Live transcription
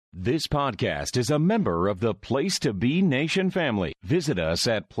This podcast is a member of the Place to Be Nation family. Visit us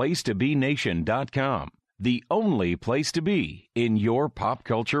at placetobenation.com, the only place to be in your pop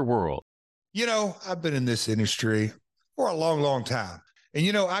culture world. You know, I've been in this industry for a long, long time. And,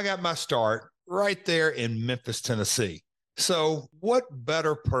 you know, I got my start right there in Memphis, Tennessee. So what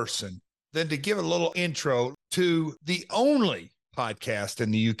better person than to give a little intro to the only podcast in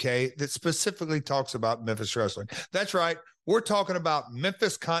the UK that specifically talks about Memphis wrestling. That's right. We're talking about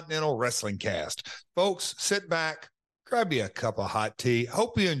Memphis Continental Wrestling Cast. Folks, sit back, grab you a cup of hot tea.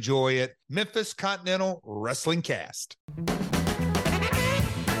 Hope you enjoy it. Memphis Continental Wrestling Cast.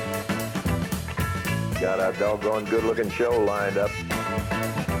 Got a doggone good-looking show lined up.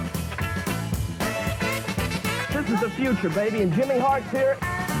 This is the future, baby, and Jimmy Hart's here.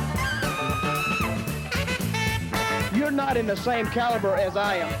 You're not in the same caliber as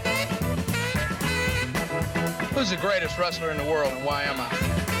I am. Who's the greatest wrestler in the world and why am I?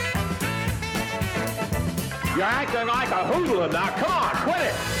 You're acting like a hoodlum now. Come on, quit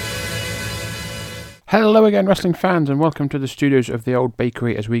it! Hello again, wrestling fans, and welcome to the studios of the Old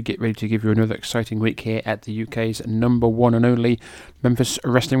Bakery as we get ready to give you another exciting week here at the UK's number one and only Memphis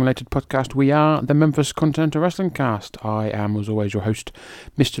wrestling-related podcast. We are the Memphis Continental Wrestling Cast. I am, as always, your host,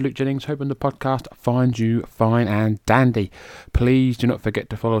 Mr. Luke Jennings, hoping the podcast finds you fine and dandy. Please do not forget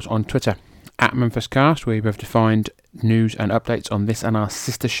to follow us on Twitter at MemphisCast, where you'll be able to find news and updates on this and our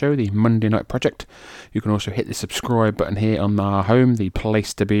sister show, the Monday Night Project. You can also hit the subscribe button here on our home, the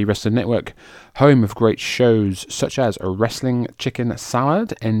Place to Be Wrestling Network, home of great shows such as a Wrestling Chicken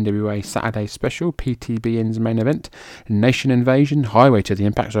Salad, NWA Saturday Special, PTBN's Main Event, Nation Invasion, Highway to the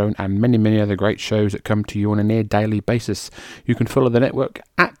Impact Zone, and many, many other great shows that come to you on a near daily basis. You can follow the network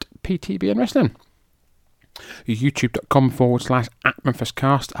at PTBN Wrestling.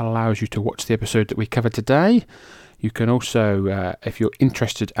 YouTube.com/@MemphisCast allows you to watch the episode that we covered today. You can also, if you're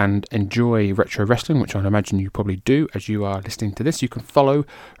interested and enjoy retro wrestling, which I imagine you probably do as you are listening to this, you can follow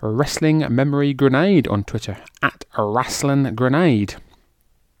Wrestling Memory Grenade on Twitter at Wrestling Grenade.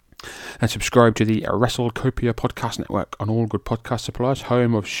 And subscribe to the WrestleCopia Podcast Network on all good podcast suppliers,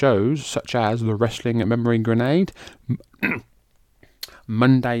 home of shows such as the Wrestling Memory Grenade,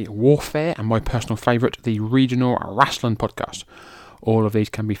 Monday Warfare, and my personal favourite, the Regional Wrestling Podcast. All of these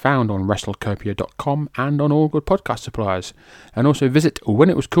can be found on WrestleCopia.com and on all good podcast suppliers. And also visit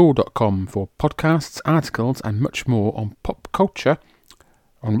whenitwascool.com for podcasts, articles, and much more on pop culture,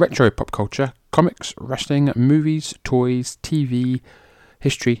 on retro pop culture, comics, wrestling, movies, toys, TV,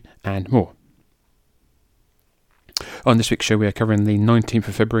 history, and more. On this week's show, we are covering the 19th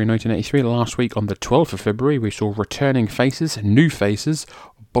of February 1983. Last week, on the 12th of February, we saw returning faces, new faces,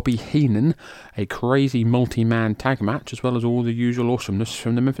 Bobby Heenan, a crazy multi-man tag match, as well as all the usual awesomeness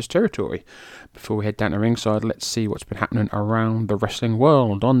from the Memphis territory. Before we head down to ringside, let's see what's been happening around the wrestling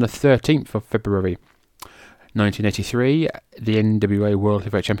world. On the 13th of February 1983, the NWA World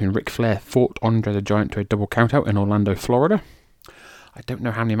Heavyweight Champion Ric Flair fought Andre the Giant to a double countout in Orlando, Florida. I don't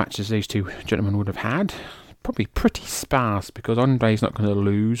know how many matches these two gentlemen would have had. Probably pretty sparse, because Andre's not going to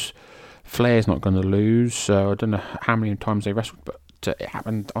lose, Flair's not going to lose, so I don't know how many times they wrestled, but it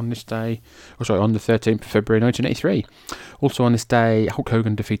happened on this day, on the 13th of February 1983. Also on this day, Hulk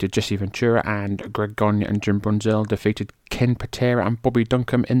Hogan defeated Jesse Ventura, and Greg Gagne and Jim Brunzell defeated Ken Patera and Bobby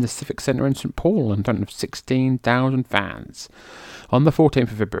Duncombe in the Civic Centre in St. Paul in front of 16,000 fans. On the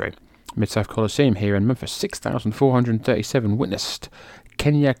 14th of February, Mid-South Coliseum here in Memphis, 6,437 witnessed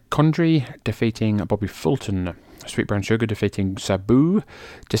Kenya Condrey defeating Bobby Fulton, Sweet Brown Sugar defeating Sabu,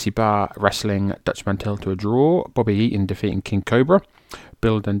 Jesse Barr wrestling Dutch Mantel to a draw, Bobby Eaton defeating King Cobra,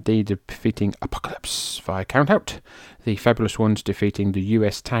 Bill Dundee defeating Apocalypse via countout, the Fabulous Ones defeating the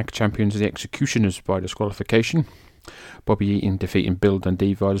US Tag Champions The Executioners by disqualification, Bobby Eaton defeating Bill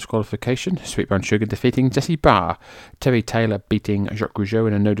Dundee via disqualification, Sweet Brown Sugar defeating Jesse Barr, Terry Taylor beating Jacques Rougeau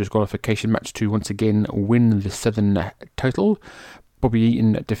in a no disqualification match to once again win the Southern title, Bobby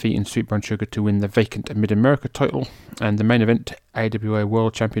Eaton defeating Sweet Brown Sugar to win the vacant Mid-America title, and the main event, AWA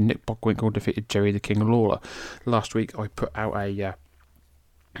World Champion Nick Bockwinkel defeated Jerry the King Lawler. Last week I put out a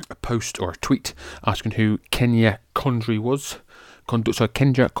post or a tweet asking who Kenya Condrey was,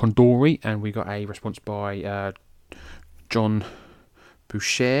 Kenya Condori, and we got a response by John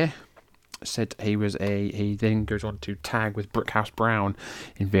Boucher. Said he then goes on to tag with Brickhouse Brown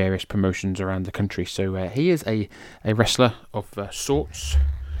in various promotions around the country. So he is a wrestler of sorts.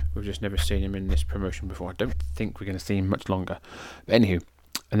 We've just never seen him in this promotion before. I don't think we're going to see him much longer. But anywho,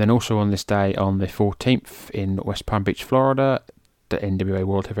 and then also on this day, on the 14th in West Palm Beach, Florida, the NWA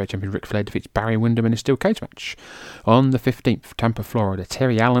World Heavyweight Champion Ric Flair defeats Barry Windham in a steel cage match. On the 15th, Tampa, Florida,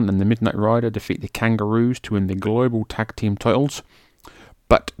 Terry Allen and the Midnight Rider defeat the Kangaroos to win the Global Tag Team titles.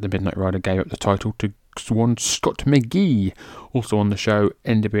 but the Midnight Rider gave up the title to one Scott McGee. Also on the show,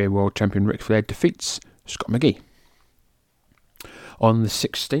 NWA World Champion Ric Flair defeats Scott McGee. On the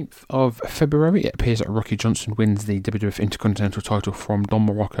 16th of February, it appears that Rocky Johnson wins the WWF Intercontinental title from Don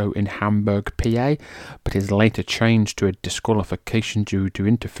Morocco in Hamburg, PA, but is later changed to a disqualification due to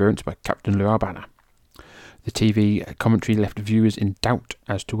interference by Captain Lou Albano. The TV commentary left viewers in doubt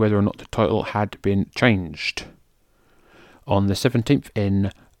as to whether or not the title had been changed. On the 17th,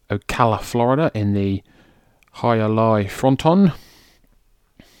 in Ocala, Florida, in the Hialeah Fronton,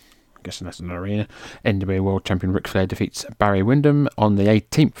 I guess that's an arena, NWA World Champion Ric Flair defeats Barry Windham. On the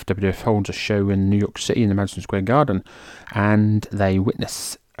 18th, WWF holds a show in New York City in the Madison Square Garden, and they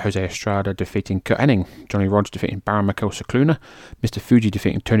witness Jose Estrada defeating Kurt Hennig, Johnny Rodz defeating Baron Michael Cicluna, Mr. Fuji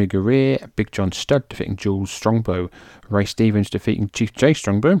defeating Tony Gurria, Big John Studd defeating Jules Strongbow, Ray Stevens defeating Chief Jay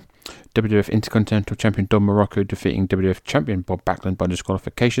Strongbow, WWF Intercontinental Champion Don Morocco defeating WWF Champion Bob Backlund by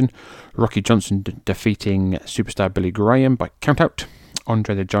disqualification, Rocky Johnson defeating Superstar Billy Graham by countout,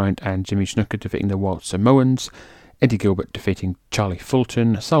 Andre the Giant and Jimmy Snuka defeating the Wild Samoans, Eddie Gilbert defeating Charlie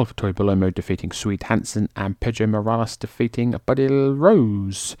Fulton, Salvatore Bellomo defeating Swede Hansen, and Pedro Morales defeating Buddy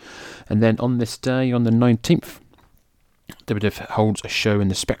Rose. And then on this day, on the 19th, WWF holds a show in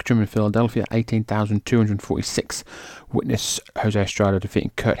the Spectrum in Philadelphia, 18,246. Witness Jose Estrada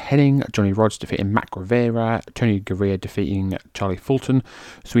defeating Kurt Hennig, Johnny Rodz defeating Mac Rivera, Tony Gurria defeating Charlie Fulton,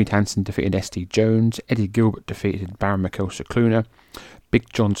 Swede Hansen defeated S.D. Jones, Eddie Gilbert defeated Baron Michael Cicluna, Big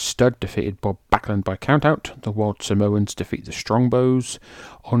John Studd defeated Bob Backlund by countout. The Wild Samoans defeat the Strongbows.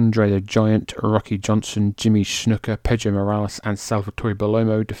 Andre the Giant, Rocky Johnson, Jimmy Snuka, Pedro Morales, and Salvatore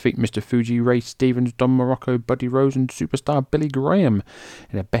Bellomo defeat Mr. Fuji, Ray Stevens, Don Morocco, Buddy Rose, and Superstar Billy Graham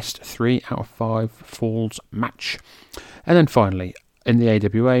in a best 3 out of 5 falls match. And then finally, in the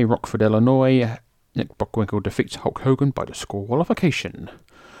AWA, Rockford, Illinois, Nick Bockwinkel defeats Hulk Hogan by disqualification.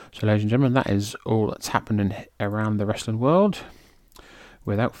 So, ladies and gentlemen, that is all that's happened around the wrestling world.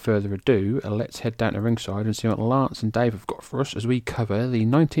 Without further ado, let's head down to ringside and see what Lance and Dave have got for us as we cover the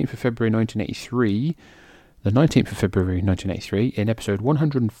 19th of February 1983, in episode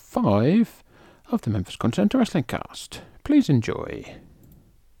 105 of the Memphis Continental Wrestling Cast. Please enjoy.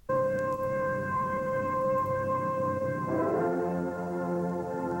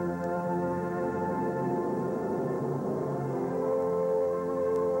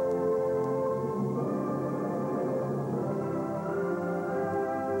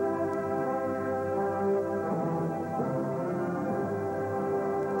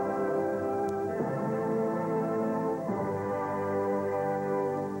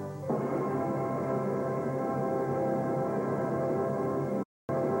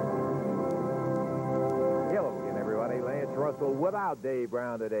 Without Dave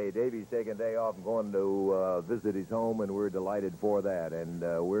Brown today. Davey's taking a day off and going to visit his home, and we're delighted for that. And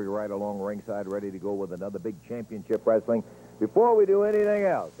we're right along ringside, ready to go with another big championship wrestling. Before we do anything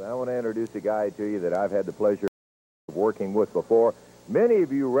else, I want to introduce a guy to you that I've had the pleasure of working with before. Many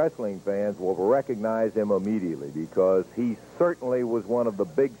of you wrestling fans will recognize him immediately because he certainly was one of the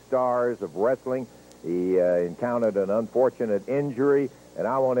big stars of wrestling. He encountered an unfortunate injury. And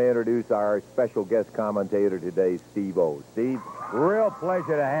I want to introduce our special guest commentator today, Steve O. Steve, real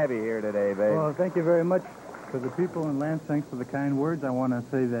pleasure to have you here today, babe. Well, thank you very much for the people, and Lance, thanks for the kind words. I want to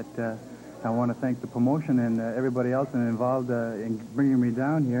say that I want to thank the promotion and everybody else involved in bringing me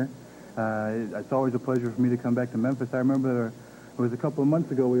down here. It's always a pleasure for me to come back to Memphis. I remember it was a couple of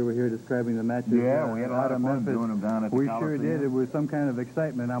months ago we were here describing the matches. Yeah, we had a lot of fun doing them down at the Coliseum. We sure did. It was some kind of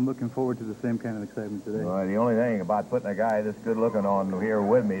excitement. I'm looking forward to the same kind of excitement today. Well, the only thing about putting a guy this good looking on here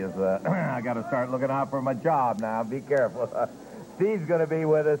with me is I got to start looking out for my job now. Be careful. Steve's going to be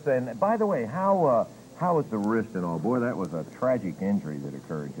with us. And by the way, how is the wrist and all? Boy, that was a tragic injury that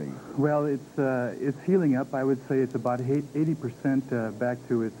occurred to you. Well, it's healing up. I would say it's about 80% back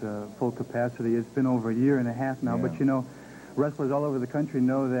to its full capacity. It's been over a year and a half now, but you know, wrestlers all over the country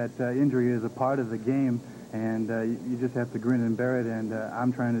know that injury is a part of the game, and you just have to grin and bear it, and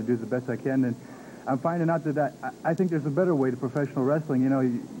I'm trying to do the best I can, and I'm finding out that I think there's a better way to professional wrestling. You know,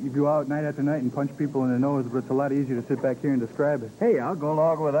 you go out night after night and punch people in the nose, but it's a lot easier to sit back here and describe it. Hey, I'll go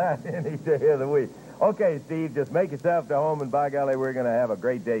along with that any day of the week. Okay, Steve, just make yourself to home, and by golly, we're going to have a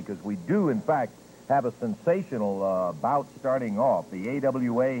great day, because we do, in fact, have a sensational bout starting off. The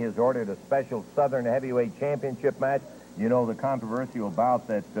AWA has ordered a special Southern Heavyweight Championship match. You know, the controversial bout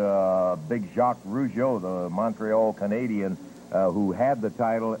that Big Jacques Rougeau, the Montreal Canadian, who had the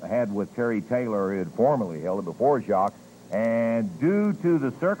title, had with Terry Taylor, who had formerly held it before Jacques. And due to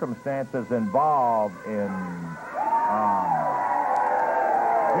the circumstances involved in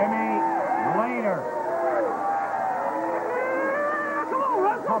Jimmy Later. Come on,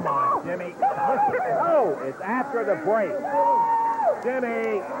 come on, Jimmy. Oh, it's after the break.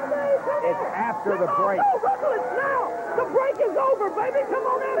 Jimmy, it's after the break. No, Russell, it's now. The break is over, baby. Come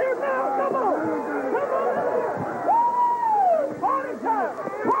on out here now. Come on. Come on. Woo! Party time.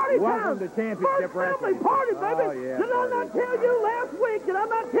 Party time. Welcome to Championship Wrestling. Party, baby. Oh, yeah, did I not tell you last week? Did I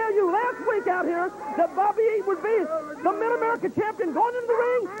not tell you last week out here that Bobby Eaton would be the Mid-America champion going into the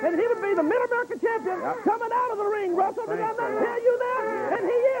ring, and he would be the Mid-America champion coming out of the ring, Russell? Did I not tell you that? Yeah. And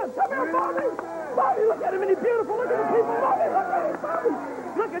he is. Come here, Bobby. Bobby, look at him, and he's beautiful. Look at the people. Bobby, look at him, Bobby.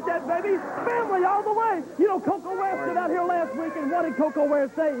 Look at that, baby. Family all the way. You know, Coco Ware stood out here last week, and what did Coco Ware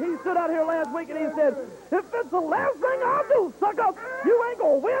say? He stood out here last week, and he said, if it's the last thing I'll do, sucker, you ain't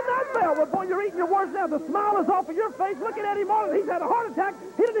going to win that belt. But boy, you're eating your words now. The smile is off of your face. Looking at him on it. He's had a heart attack.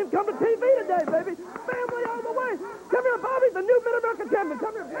 He didn't even come to TV today, baby. Family all the way. Come here, Bobby, the new Mid-America champion.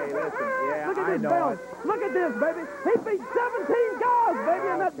 Come here. Hey, listen, yeah, look at I this know belt. it. Look at this, baby. He beat 17 guys, baby,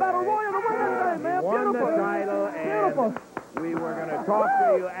 in that battle royal to win that day, man. Won Beautiful. the title, and Beautiful. we were going to talk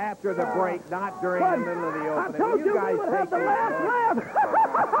to you after the break, not during the middle of the I opening. told you guys we would have the take last it. laugh.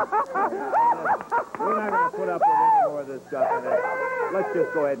 We're not going to put up with any more of this stuff. Let's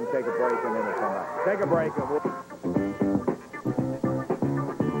just go ahead and take a break and then we'll come back. Take a break and we'll...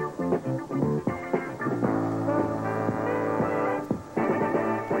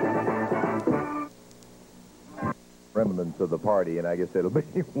 remnants of the party, and I guess it'll be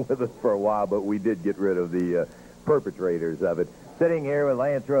with us for a while, but we did get rid of the perpetrators of it. Sitting here with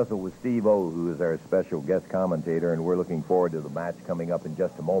Lance Russell with Steve O, who is our special guest commentator, and we're looking forward to the match coming up in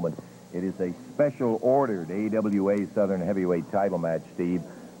just a moment. It is a special ordered AWA Southern Heavyweight title match, Steve.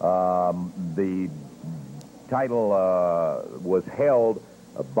 The title was held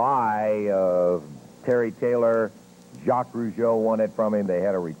by Terry Taylor. Jacques Rougeau won it from him. They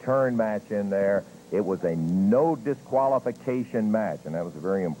had a return match in there. It was a no disqualification match, and that was a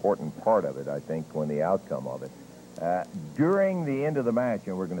very important part of it, I think, when the outcome of it. During the end of the match,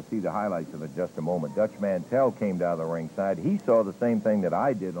 and we're going to see the highlights of it in just a moment, Dutch Mantell came down the ringside. He saw the same thing that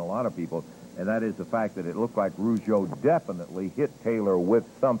I did and a lot of people, and that is the fact that it looked like Rougeau definitely hit Taylor with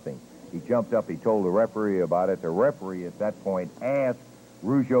something. He jumped up, he told the referee about it. The referee at that point asked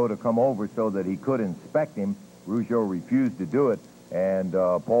Rougeau to come over so that he could inspect him. Rougeau refused to do it, and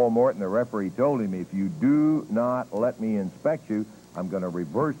Paul Morton, the referee, told him, if you do not let me inspect you, I'm going to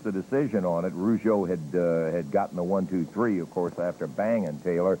reverse the decision on it. Rougeau had gotten the 1-2-3, of course, after banging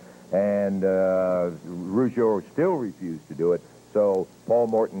Taylor, and Rougeau still refused to do it. So Paul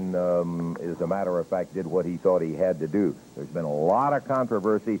Morton, as a matter of fact, did what he thought he had to do. There's been a lot of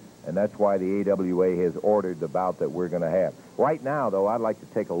controversy, and that's why the AWA has ordered the bout that we're going to have. Right now, though, I'd like to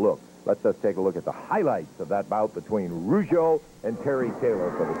take a look. Let's just take a look at the highlights of that bout between Rougeau and Terry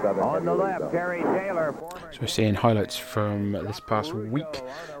Taylor for the Southern On the Heavyweight left, belt. Terry Taylor. So we're seeing highlights from this past week.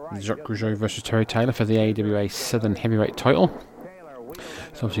 Jacques Rougeau versus Terry Taylor for the AWA Southern Heavyweight title.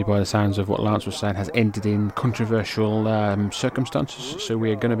 So obviously, by the sounds of what Lance was saying, has ended in controversial circumstances. So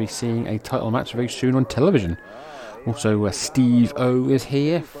we are going to be seeing a title match very soon on television. Also, Steve O is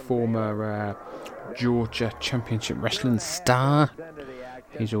here, former Georgia Championship Wrestling star.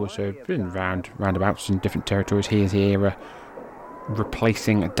 He's also been roundabouts in different territories. He is here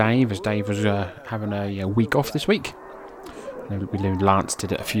replacing Dave, as Dave was having a week off this week. Lance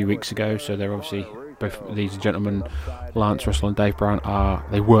did it a few weeks ago, so they're obviously, both these gentlemen, Lance Russell and Dave Brown,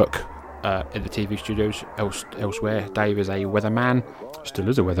 they work at the TV studios elsewhere. Dave is a weatherman, still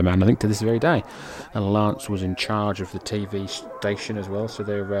is a weatherman, I think, to this very day. And Lance was in charge of the TV station as well, so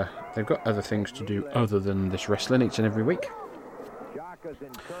they've got other things to do other than this wrestling each and every week.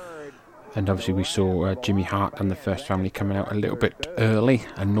 And obviously we saw Jimmy Hart and the First Family coming out a little bit early,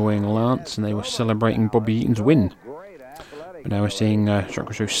 annoying Lance, and they were celebrating Bobby Eaton's win. But now we're seeing Jacques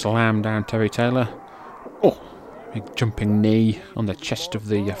Rougeau slam down Terry Taylor. Oh, big jumping knee on the chest of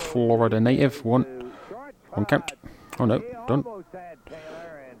the Florida native. One count. Oh no, done.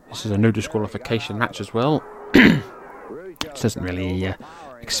 This is a no disqualification match as well. It doesn't really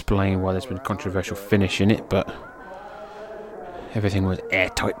explain why there's been a controversial finish in it, but everything was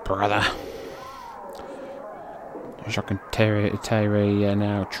airtight, brother. Jacques and Terry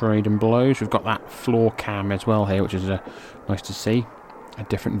now trading blows. We've got that floor cam as well here, which is nice to see. A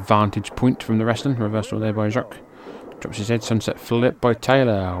different vantage point from the wrestling. Reversal there by Jacques. Drops his head, sunset flip by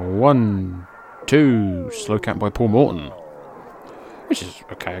Taylor. 1, 2. Slow count by Paul Morton. Which is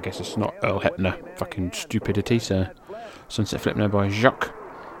okay, I guess it's not Earl Hebner fucking stupidity, so sunset flip now by Jacques.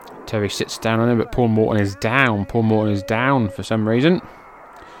 Terry sits down on him, but Paul Morton is down. Paul Morton is down for some reason.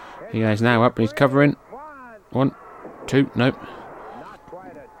 He is now up and he's covering. 1, 2, nope.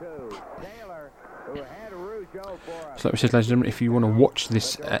 So like we said, ladies and gentlemen, if you want to watch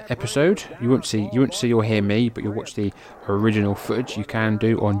this episode, you won't see or hear me, but you'll watch the original footage. You can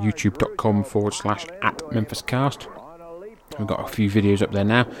do on youtube.com/@MemphisCast. We've got a few videos up there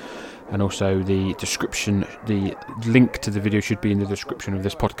now, and also the description. The link to the video should be in the description of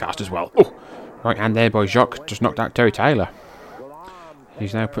this podcast as well. Oh, right hand there by Jacques, just knocked out Terry Taylor.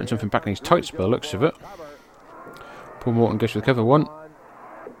 He's now putting something back in his tights by the looks of it. Paul Morton goes for the cover. 1,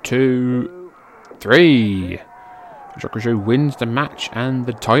 2, 3. Jacques Rougeau wins the match and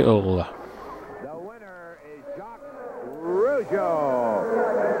the title. The winner is Jacques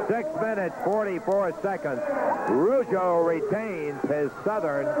Rougeau. 6 minutes, 44 seconds. Rougeau retains his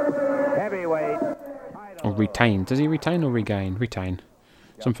Southern heavyweight title. Or retain. Does he retain or regain? Retain.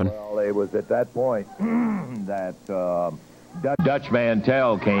 Something. Well, it was at that point that Dutch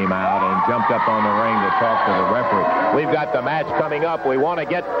Mantell came out and jumped up on the ring to talk to the referee. We've got the match coming up. We want to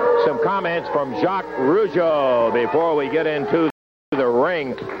get some comments from Jacques Rougeau before we get into the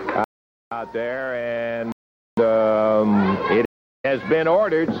ring out there. And it has been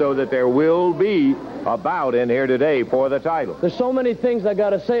ordered so that there will be a bout in here today for the title. There's so many things I got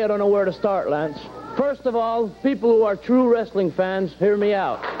to say, I don't know where to start, Lance. First of all, people who are true wrestling fans, hear me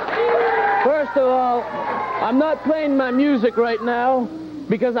out. First of all, I'm not playing my music right now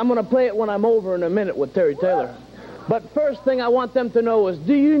because I'm going to play it when I'm over in a minute with Terry Taylor. But first thing I want them to know is,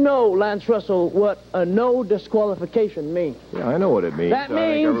 do you know, Lance Russell, what a no disqualification means? Yeah, I know what it means. That means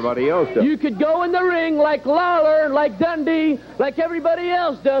I think everybody else does. You could go in the ring like Lawler, like Dundee, like everybody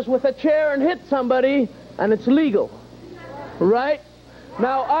else does with a chair and hit somebody, and it's legal. Right?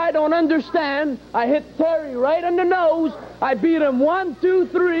 Now, I don't understand. I hit Terry right in the nose. I beat him 1, 2,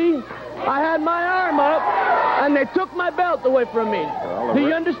 3. I had my arm up, and they took my belt away from me. Well, do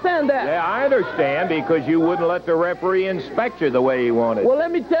you understand that? Yeah, I understand, because you wouldn't let the referee inspect you the way he wanted. Well,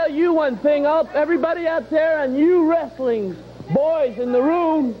 let me tell you one thing. Everybody out there and you wrestling boys in the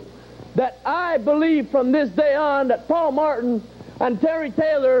room, that I believe from this day on that Paul Martin and Terry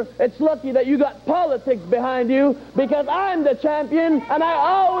Taylor, it's lucky that you got politics behind you, because I'm the champion, and I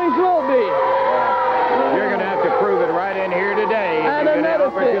always will be. You're going to have to prove it right in here today. And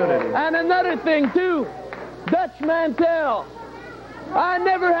another thing, too, Dutch Mantell. I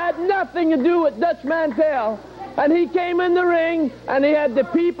never had nothing to do with Dutch Mantell. And he came in the ring, and he had the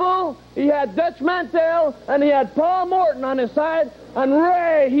people, he had Dutch Mantell, and he had Paul Morton on his side, and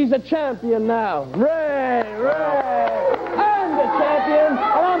Ray, he's a champion now. Ray. I'm the champion, and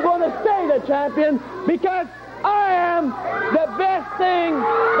I'm going to stay the champion, because I am the best thing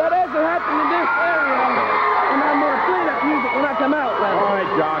that ever happened in this area, and I'm going to play that music when I come out. All right,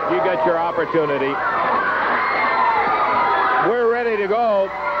 Jock, you got your opportunity. We're ready to go.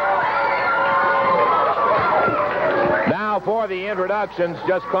 Now for the introductions,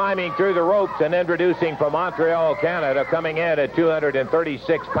 just climbing through the ropes and introducing from Montreal, Canada, coming in at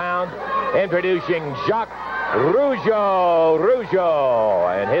 236 pounds, introducing Jacques Rougeau,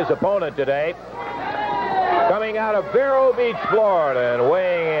 and his opponent today, coming out of Vero Beach, Florida, and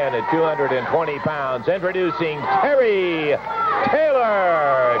weighing in at 220 pounds, introducing Terry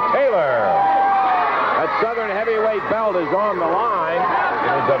Taylor. That Southern heavyweight belt is on the line.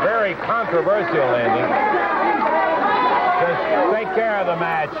 It was a very controversial ending. Just take care of the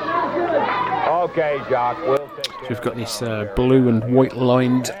match. Okay, Jacques, we'll take care. So we've got this blue and white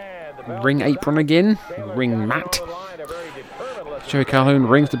lined ring apron again, ring mat. Joey Calhoun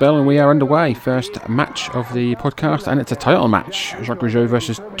rings the bell and we are underway. First match of the podcast, and it's a title match. Jacques Rougeau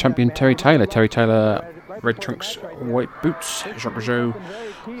versus champion Terry Taylor. Terry Taylor, red trunks, white boots. Jacques Rougeau,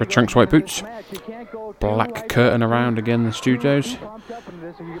 red trunks, white boots. Black curtain around again in the studios.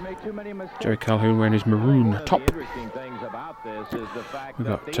 Joey Calhoun wearing his maroon top. We've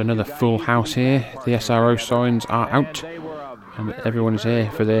got another full house here. The SRO signs are out, and everyone is here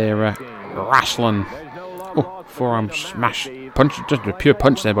for their wrestling. Oh, forearm smash. Punch, just a pure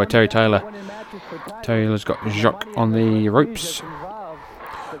punch there by Terry Taylor. Taylor's got Jacques on the ropes.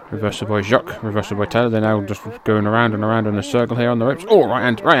 Reversal by Jacques, reversal by Taylor. They're now just going around and around in a circle here on the ropes. Oh, right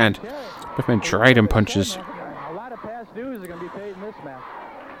hand. Both men trading punches.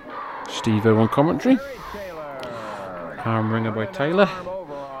 Steve-O on commentary. Arm wringer by Taylor.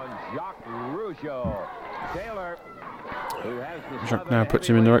 Jacques now puts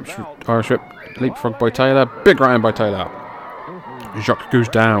him in the ropes. Irish whip. Leapfrog by Taylor. Big right hand by Taylor. Jacques goes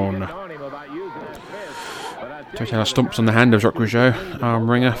down. Terry Taylor stomps on the hand of Jacques Rougeau.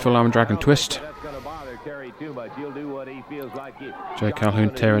 Arm wringer. Full arm dragon twist. Joey Calhoun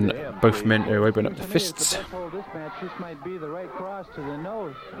tearing both men to open up the fists.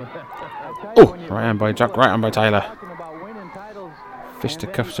 Oh, right hand by Jacques, right hand by Taylor.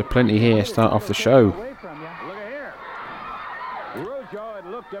 Fisticuffs are plenty here. Start off the show.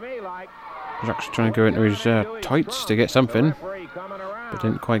 Jacques trying to go into his tights to get something, but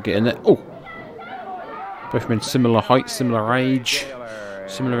didn't quite get in there. Oh! Both men similar height, similar age,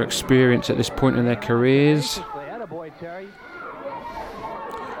 similar experience at this point in their careers.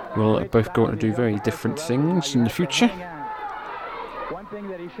 Will both go on to do very different things in the future.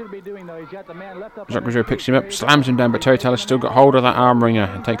 Jacques Rougeau picks him up, slams him down, but Terry Taylor's still got hold of that arm wringer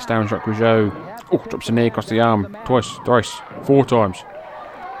and takes down Jacques Rougeau. Oh, drops a knee across the arm. Twice, thrice, 4 times.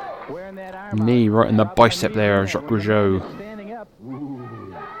 Knee right in the bicep there of Jacques Rougeau.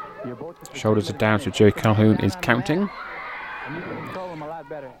 Shoulders are down, so Jerry Calhoun is counting.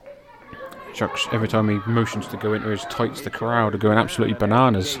 Jacques, every time he motions to go into his tights, the crowd are going absolutely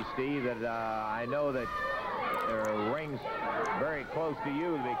bananas. I know that there are rings very close to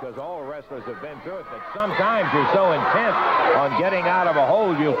you because all wrestlers have been through it. That sometimes you're so intent on getting out of a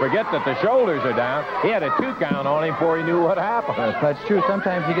hold, you'll forget that the shoulders are down. He had a 2 count on him before he knew what happened. That's true.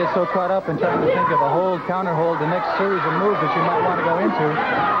 Sometimes you get so caught up in trying to think of a hold, counter hold, the next series of moves that you might want to go into.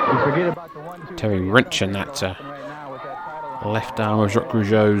 You forget about the 1, 2. Terry wrenching that left arm of Jacques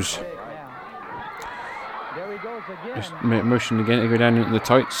Rougeau's. Just motion again to go down into the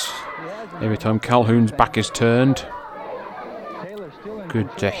tights. Every time Calhoun's back is turned. Good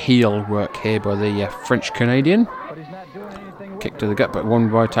heel work here by the French-Canadian. Kick to the gut, but one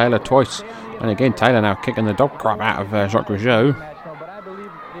by Taylor twice. And again, Taylor now kicking the dog crap out of Jacques Rougeau. But I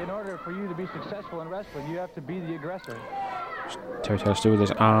believe in order for you to be successful in wrestling, you have to be the aggressor. Terry Taylor still with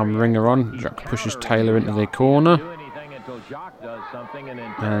his arm ringer on. Jacques pushes Taylor into the corner.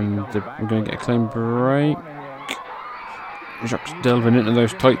 And we're going to get a clean break. Jacques delving into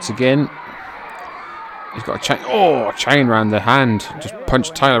those tights again. He's got a chain. Oh, a chain round the hand. Just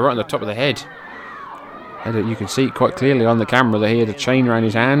punched Taylor right on the top of the head. You can see quite clearly on the camera that he had a chain round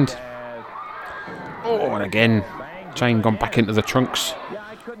his hand. Oh, and again, chain gone back into the trunks.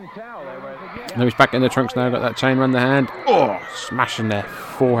 Now he's back in the trunks now, got that chain round the hand. Oh, smashing the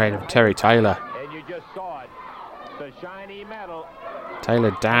forehead of Terry Taylor.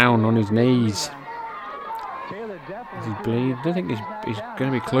 Taylor down on his knees. Does he bleed? I don't think he's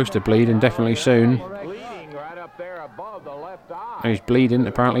going to be close to bleeding, definitely soon. He's bleeding,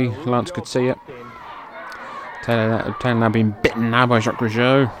 apparently. Lance could see it. Taylor now being bitten now by Jacques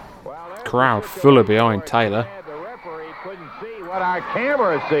Rougeau. Crowd fuller behind Taylor. What our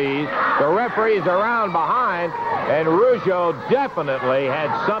camera sees, the referee's around behind, and Rougeau definitely had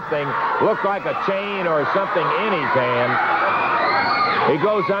something, looked like a chain or something in his hand. He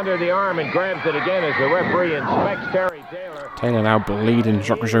goes under the arm and grabs it again as the referee inspects Terry Taylor. Taylor now bleeding,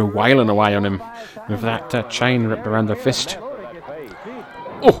 Jacques Rougeau wailing away on him with that chain wrapped around the fist.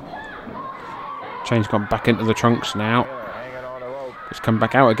 Oh! Chain's gone back into the trunks now. It's come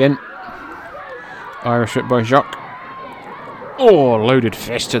back out again. Irish whip by Jacques. Oh, loaded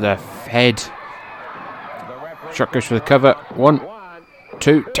fist to the head. Jacques goes for the cover. 1,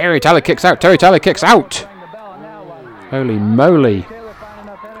 2. Terry Taylor kicks out. Terry Taylor kicks out. Holy moly.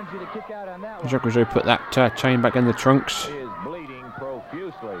 Jacques Rougeau put that chain back in the trunks.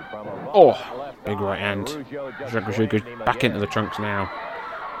 Oh, big right hand. Jacques Rougeau goes back into the trunks now.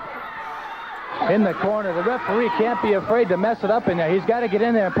 In the corner, the referee can't be afraid to mess it up in there. He's got to get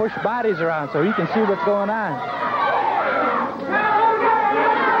in there and push bodies around so he can see what's going on.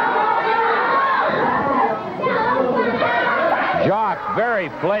 Jacques, very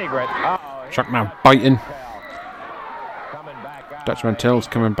flagrant. Jacques now biting. Dutch Mantell's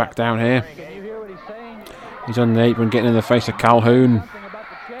coming back down here. He's on the apron, getting in the face of Calhoun.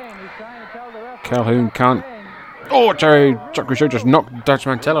 Calhoun can't. Oh, Jacques Rougeau just knocked Dutch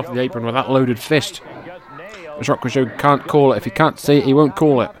Mantell off the apron with that loaded fist. Jacques Rougeau can't call it. If he can't see it, he won't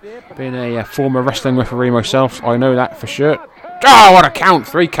call it. Being a former wrestling referee myself, I know that for sure. Oh, what a count!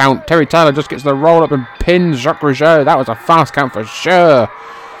 3 count. Terry Taylor just gets the roll up and pins Jacques Rougeau. That was a fast count for sure.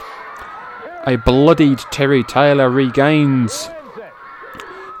 A bloodied Terry Taylor regains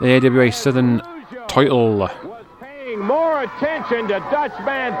the AWA Southern title. Was paying more attention to Dutch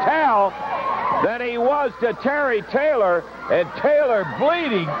Mantell than he was to Terry Taylor, and Taylor,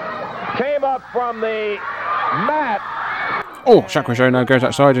 bleeding, came up from the mat. Oh, Jacques Rougeau now goes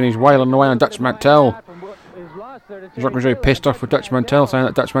outside and he's wailing away on Dutch Mantell. Jacques Rougeau pissed off with Dutch Mantell, saying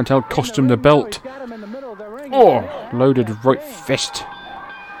that Dutch Mantell cost him the belt. Oh, loaded right fist.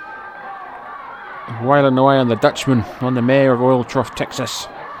 Wailing away on the Dutchman, on the mayor of Oil Trough, Texas.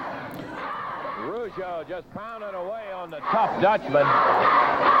 Rougeau just pounding away on the tough Dutchman.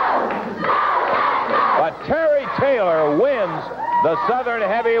 But Terry Taylor wins the Southern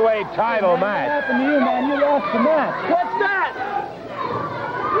Heavyweight title match. What happened to you, man? You lost the match. What's that?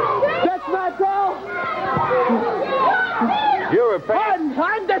 That's my call. You were paying...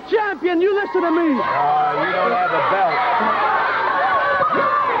 I'm the champion. You listen to me. You don't have the belt.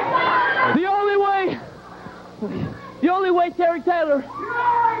 The only way Terry Taylor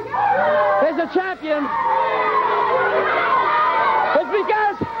is a champion is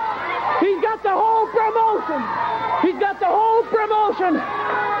because he's got the whole promotion. He's got the whole promotion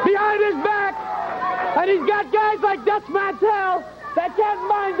behind his back. And he's got guys like Dutch Mantell that can't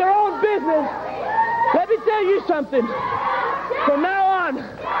mind their own business. Let me tell you something. From now on,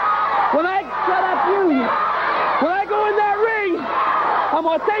 when I shut up you, when I go in that ring, I'm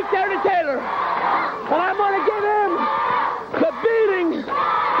going to take Terry Taylor, and I'm going to give him the beating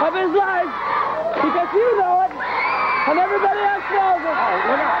of his life, because you know it, and everybody else knows it.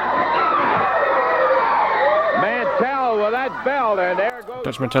 Mantell with that belt, and there goes...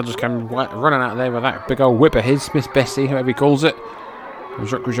 Dutch Mantell just came running out there with that big old whip of his, Miss Bessie, whoever he calls it.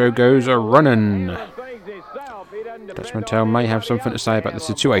 Jacques Rougeau goes running. Dutch Mantell may have something to say about the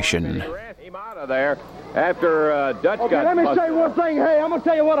situation. There after Dutch got... Let me say one thing. Hey, I'm going to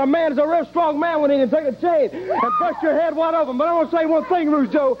tell you what, a man is a real strong man when he can take a chain and bust your head wide open. But I'm going to say one thing,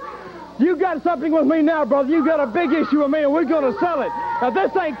 Rougeau. You got something with me now, brother. You got a big issue with me, and we're going to sell it. Now,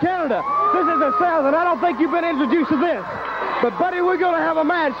 this ain't Canada. This is the South, and I don't think you've been introduced to this. But, buddy, we're going to have a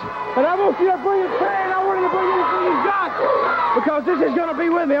match, and I want you to bring your chain. I want you to bring anything you got, because this is going to be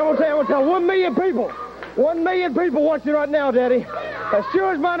with me. I'm going to tell 1 million people. 1 million people watching right now, Daddy. As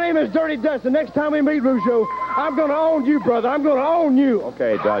sure as my name is Dirty Dutch, the next time we meet, Rougeau, I'm going to own you, brother. I'm going to own you.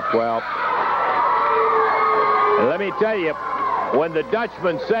 Okay, Dutch, well, let me tell you, when the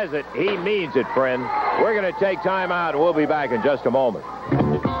Dutchman says it, he means it, friend. We're going to take time out, and we'll be back in just a moment.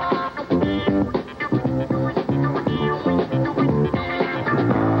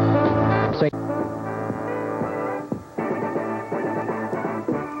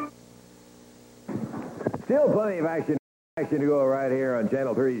 Still plenty of action to go right here on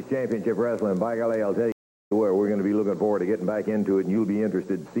Channel 3's Championship Wrestling. By golly, I'll tell you where we're going to be looking forward to getting back into it, and you'll be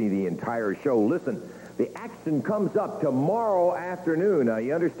interested to see the entire show. Listen, the action comes up tomorrow afternoon. Now,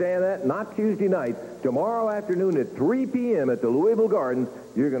 you understand that? Not Tuesday night. Tomorrow afternoon at 3 p.m. at the Louisville Gardens,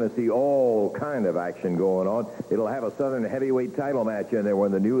 you're going to see all kind of action going on. It'll have a Southern heavyweight title match in there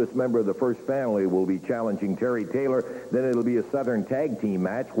when the newest member of the First Family will be challenging Terry Taylor. Then it'll be a Southern tag team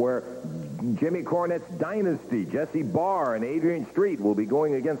match where Jimmy Cornette's Dynasty, Jesse Barr and Adrian Street will be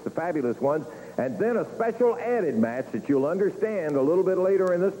going against the Fabulous Ones. And then a special added match that you'll understand a little bit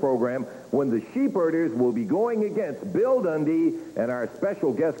later in this program when the Sheepherders will be going against Bill Dundee and our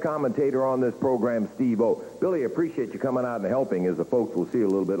special guest commentator on this program, Steve O. Billy, appreciate you coming out and helping, as the folks will see a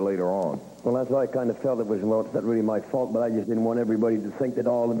little bit later on. Well, that's why I kind of felt it was, well, it's not really my fault, but I just didn't want everybody to think that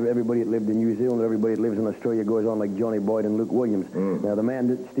everybody that lived in New Zealand, everybody that lives in Australia goes on like Johnny Boyd and Luke Williams. Now, the man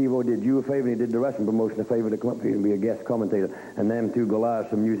that Steve-O did you a favor, and he did the wrestling promotion a favor to come up here and be a guest commentator. And them two Goliaths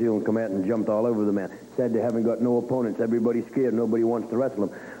from New Zealand come out and jumped all over the man. Said they haven't got no opponents. Everybody's scared. Nobody wants to wrestle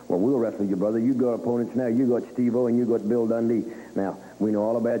them. Well, we'll wrestle you, brother. You got opponents now. You got Steve-O and you got Bill Dundee. Now, we know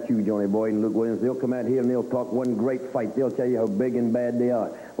all about you, Johnny Boyd and Luke Williams. They'll come out here and they'll talk one great fight. They'll tell you how big and bad they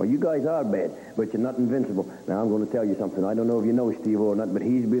are. Well, you guys are bad, but you're not invincible. Now, I'm going to tell you something. I don't know if you know Steve-O or not, but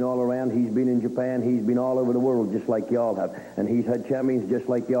he's been all around. He's been in Japan. He's been all over the world just like y'all have. And he's had champions just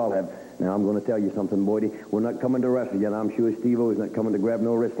like y'all have. Now, I'm going to tell you something, Boydie. We're not coming to wrestle you, and I'm sure Steve-O is not coming to grab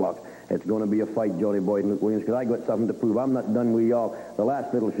no wrist locks. It's going to be a fight, Johnny Boyd and Luke Williams, because I got something to prove. I'm not done with y'all. The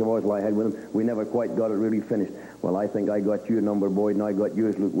last little chavoisle I had with him, we never quite got it really finished. Well, I think I got your number, Boyd, and I got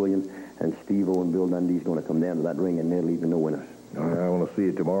yours, Luke Williams. And Steve-O and Bill Dundee's going to come down to that ring, and they're leaving no winners. I want to see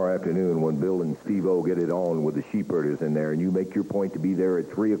it tomorrow afternoon when Bill and Steve-O get it on with the Sheepherders in there, and you make your point to be there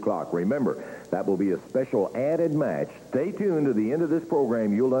at 3 o'clock. Remember, that will be a special added match. Stay tuned to the end of this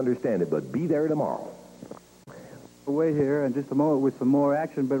program. You'll understand it, but be there tomorrow. Away here in just a moment with some more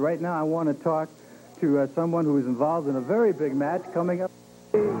action, but right now I want to talk to someone who is involved in a very big match coming up.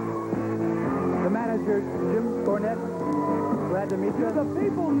 The manager, Jim Cornette. Glad to meet you. Do the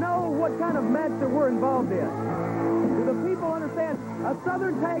people know what kind of match that we're involved in? Do the people understand? A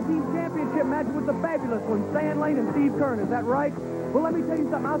Southern Tag Team Championship match with the Fabulous Ones, Stan Lane and Steve Kern. Is that right? Well, let me tell you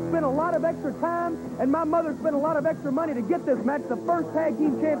something. I spent a lot of extra time, and my mother spent a lot of extra money to get this match, the first Tag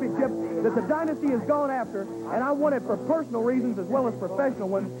Team Championship that the Dynasty has gone after, and I want it for personal reasons as well as professional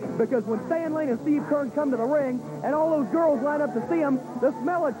ones, because when Stan Lane and Steve Kern come to the ring, and all those girls line up to see them, the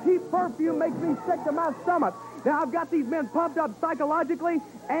smell of cheap perfume makes me sick to my stomach. Now, I've got these men pumped up psychologically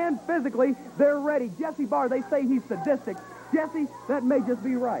and physically. They're ready. Jesse Barr, they say he's sadistic. Jesse, that may just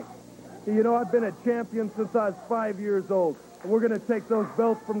be right. You know, I've been a champion since I was 5 years old. And we're going to take those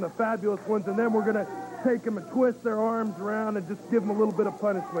belts from the Fabulous Ones, and then we're going to take them and twist their arms around and just give them a little bit of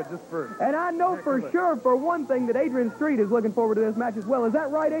punishment just for... And I know for sure, for one thing, that Adrian Street is looking forward to this match as well. Is that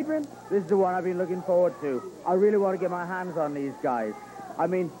right, Adrian? This is the one I've been looking forward to. I really want to get my hands on these guys. I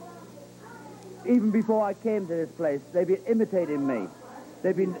mean, even before I came to this place, they've been imitating me.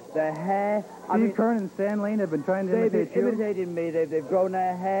 They've been, their hair... Steve Kern and Stan Lane have been trying to imitate you. They've been imitating me. They've grown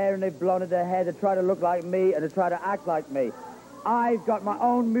their hair and they've blonded their hair to try to look like me and to try to act like me. I've got my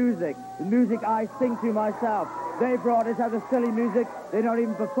own music, the music I sing to myself. They brought this other silly music. They're not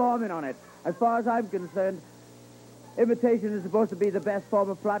even performing on it. As far as I'm concerned, imitation is supposed to be the best form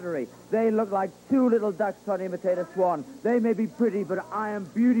of flattery. They look like two little ducks trying to imitate a swan. They may be pretty, but I am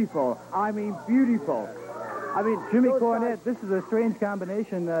beautiful. I mean beautiful. I mean, Jimmy Cornette, this is a strange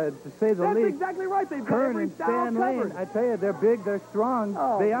combination, to say the least. That's exactly right. They've got Kern every and style Stan Lane, covered. I tell you, they're big, they're strong.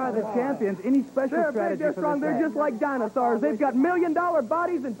 Oh, they are the champions. Any special They're strategy big, they're for strong. this They're match? just like dinosaurs. They've got $1 million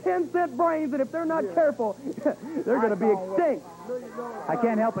bodies and 10-cent brains, and if they're not careful, they're going to be extinct. I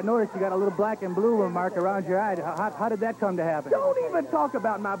can't help but notice you got a little black and blue mark around your eye. How did that come to happen? Don't even talk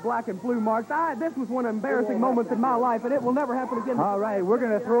about my black and blue marks. This was one of the embarrassing moments in my life, and it will never happen again. All right, we're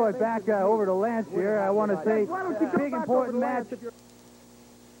going to throw it back over to Lance here. I want to say, Why don't you go big back important over to match.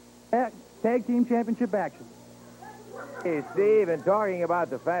 Lance Tag team championship action. Hey, Steve, and talking about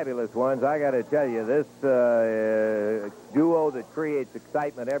the fabulous ones, I got to tell you, this duo that creates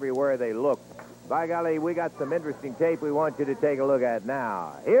excitement everywhere they look. By golly, we got some interesting tape we want you to take a look at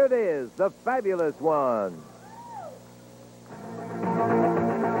now. Here it is, the fabulous ones.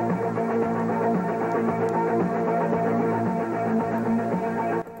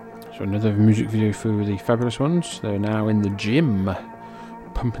 So another music video for the Fabulous Ones. They're now in the gym,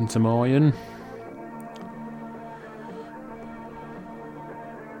 pumping some iron.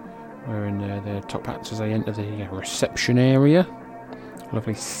 Wearing their top hats as they enter the reception area.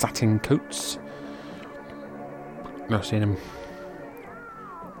 Lovely satin coats. I've seen them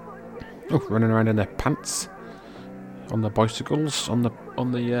running around in their pants, on the bicycles, on the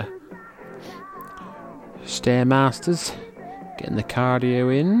Stairmasters, getting the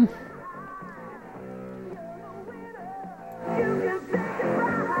cardio in.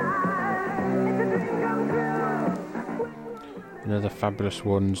 Another Fabulous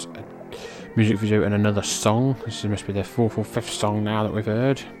Ones music video and another song. This must be their 4th or 5th song now that we've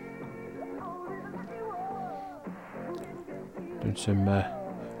heard. Doing some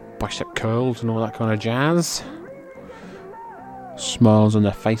bicep curls and all that kind of jazz. Smiles on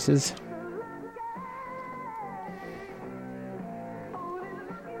their faces.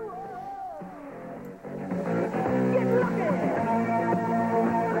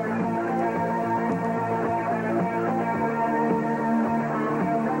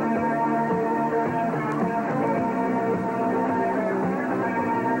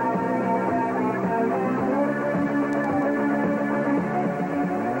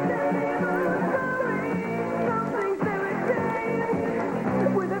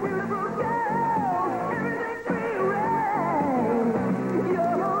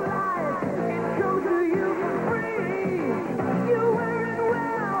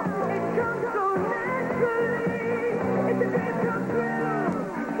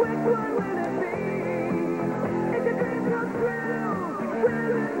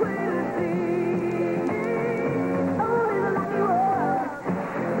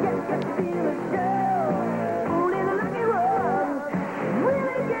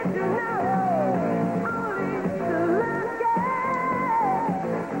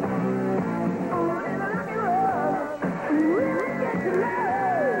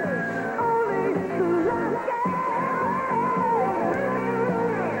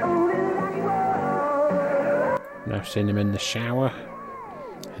 I've seen him in the shower,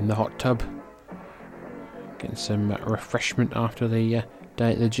 in the hot tub, getting some refreshment after the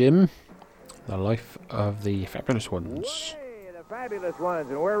day at the gym. The life of the Fabulous Ones. Way, the Fabulous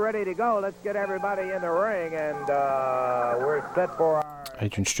Ones, and we're ready to go. Let's get everybody in the ring, and we're set for our...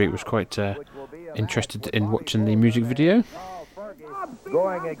 Adrian Street was quite interested in watching the music video.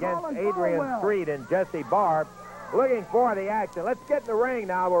 Going against Adrian Street and Jesse Barb. Looking for the action. Let's get in the ring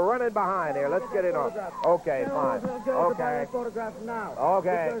now. We're running behind here. Let's get it on. Okay, fine. Okay.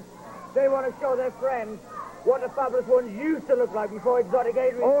 Okay. Because they want to show their friends what the Fabulous Ones used to look like before Exotic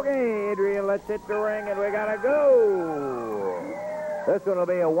Adrian. Okay, Adrian, let's hit the ring, and we got to go. This one will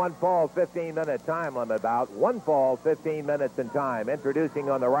be a 1 fall, 15-minute time limit bout. 1 fall, 15 minutes in time. Introducing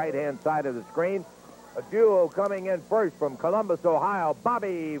on the right-hand side of the screen, a duo coming in first from Columbus, Ohio,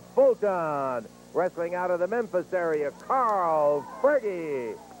 Bobby Fulton. Wrestling out of the Memphis area, Carl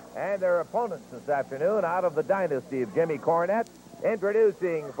Fergie. And their opponents this afternoon, out of the dynasty of Jimmy Cornette,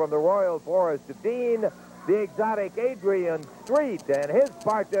 Introducing from the Royal Forest of Dean, the exotic Adrian Street, and his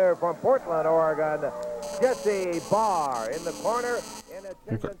partner from Portland, Oregon, Jesse Barr in the corner.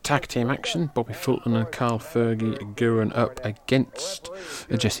 We've got tag team action. Bobby Fulton and Carl Fergie going up against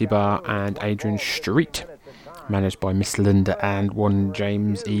Jesse Barr and Adrian Street, managed by Miss Linda and one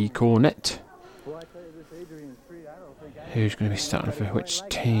James E. Cornett. Who's going to be starting for which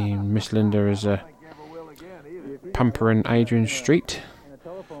team? Miss Linda is pampering Adrian Street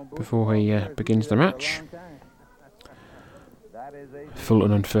before he begins the match.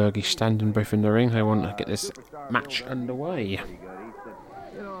 Fulton and Fergie standing both in the ring. They want to get this match underway.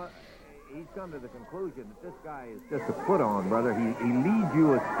 He's come to the conclusion that this guy is just a put-on, brother. He leads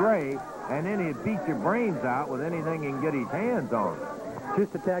you astray, and then he'd beat your brains out with anything he can get his hands on.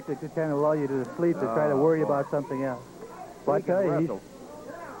 Just a tactic to kind of lull you to sleep, to try to worry about something else. But I tell you,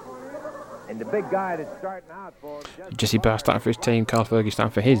 and the big guy that's starting out for Jesse Barr starting for his team, Carl Fergie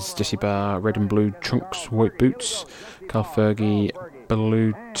starting for his. Jesse Barr, red and blue trunks, white boots. Carl Fergie,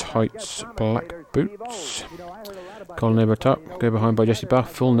 blue tights, black boots. Colin over top, go behind by Jesse Barr,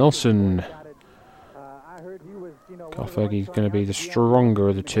 Phil Nelson. Carl Fergie's going to be the stronger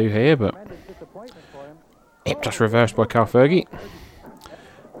of the two here, but hip just reversed by Carl Fergie.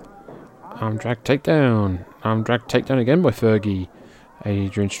 Arm drag takedown. Arm drag takedown again by Fergie.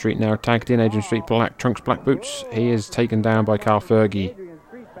 Adrian Street now tagged in. Adrian Street, black trunks, black boots. He is taken down by Carl Fergie.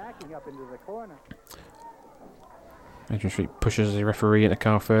 Adrian Street pushes the referee into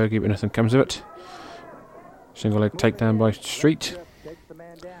Carl Fergie, but nothing comes of it. Single leg takedown by Street.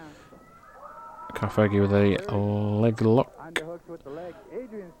 Carl Fergie with a leg lock.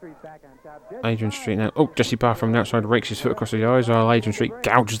 Adrian Street now. Oh, Jesse Barr from the outside rakes his foot across the eyes while Adrian Street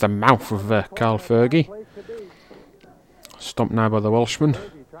gouges the mouth of Carl Fergie. Stomped now by the Welshman.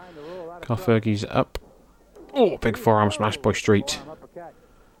 Carl Fergie's up. Oh, big forearm smash by Street.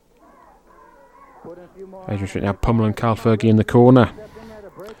 Adrian Street now pummeling Carl Fergie in the corner.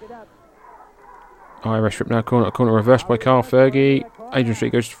 Irish whip now, corner reversed by Carl Fergie. Adrian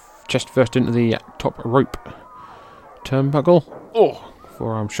Street goes chest first into the top rope turnbuckle. Oh,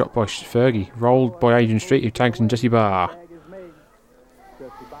 forearm shot by Fergie. Rolled by Adrian Street, who tags in Jesse Barr.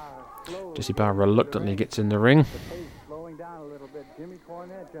 Jesse Barr reluctantly gets in the ring. Jimmy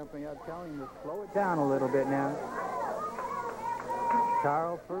Cornette jumping up, telling him to slow it down a little bit now.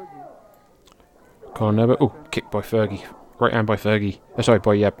 Carl Fergie. Colin over. Oh, kick by Fergie. Right hand by Fergie. Sorry,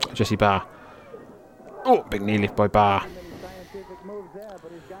 by Jesse Barr. Oh, big knee lift by Barr.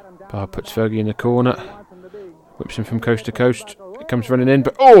 Barr puts Fergie in the corner. Whips him from coast to coast. It comes running in,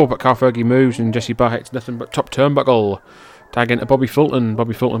 but Carl Fergie moves and Jesse Barr hits nothing but top turnbuckle. Tag into Bobby Fulton.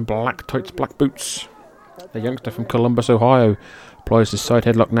 Bobby Fulton, black tights, black boots. The youngster from Columbus, Ohio, applies the side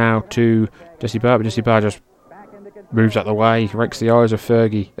headlock now to Jesse Barr, but Jesse Barr just moves out the way, rakes the eyes of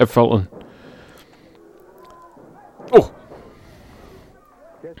Fulton. Oh!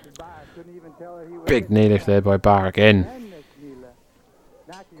 Big knee lift there by Barr again.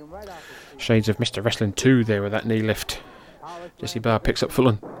 Shades of Mr. Wrestling 2 there with that knee lift. Jesse Barr picks up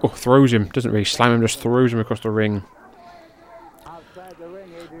Fulton. Oh, throws him. Doesn't really slam him, just throws him across the ring.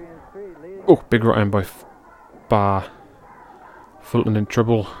 Oh, big right hand by Barr. Fulton in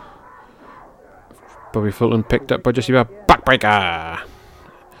trouble. Bobby Fulton picked up by Jesse Barr. Backbreaker!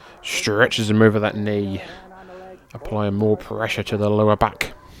 Stretches him over that knee. Applying more pressure to the lower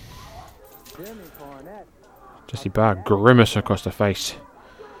back. Jesse Barr grimace across the face.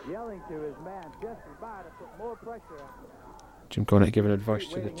 Jim Cornette giving advice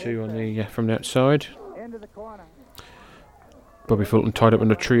to the two on the from the outside. Bobby Fulton tied up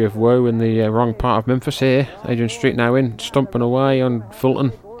in a tree of woe in the wrong part of Memphis here. Adrian Street now in, stomping away on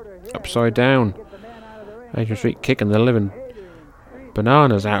Fulton. Upside down. Adrian Street kicking the living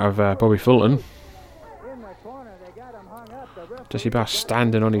bananas out of Bobby Fulton. Jesse Barr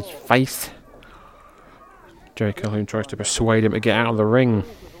standing on his face. Jerry Calhoun tries to persuade him to get out of the ring.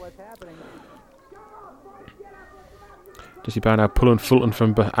 Jesse Barr now pulling Fulton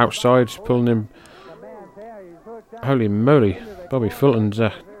from outside, pulling him. Holy moly, Bobby Fulton's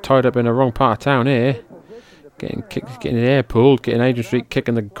tied up in the wrong part of town here. Getting kicked, getting his hair pulled, getting Adrian Street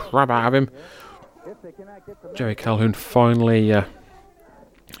kicking the crap out of him. Jerry Calhoun finally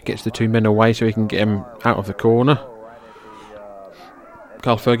gets the two men away so he can get him out of the corner.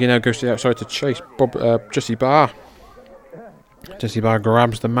 Carl Fergie now goes to the outside to chase Jesse Barr. Jesse Barr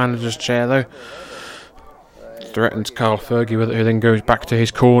grabs the manager's chair though. Threatens Carl Fergie with it, who then goes back to his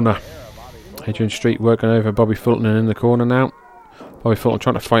corner. Adrian Street working over Bobby Fulton and in the corner now. Bobby Fulton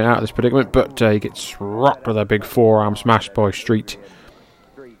trying to fight out of this predicament, but he gets rocked with a big forearm smash by Street.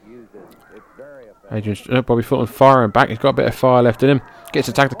 Bobby Fulton firing back. He's got a bit of fire left in him. Gets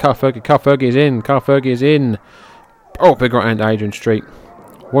attacked to Carl Fergie. Carl Fergie is in. Carl Fergie is in. Oh, big right hand to Adrian Street.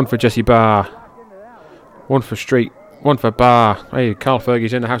 One for Jesse Barr. One for Street. One for Barr. Hey, Carl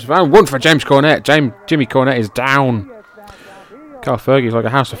Fergie's in the house of fire. One for James Cornette. Jimmy Cornette is down. Carl Fergie's like a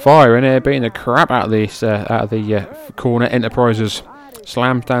house of fire in here, beating the crap out of the Cornette Enterprises.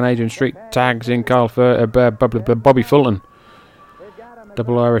 Slams down Adrian Street. Tags in Bobby Fulton.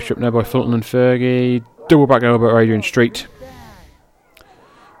 Double Irish up there by Fulton and Fergie. Double back over Adrian Street.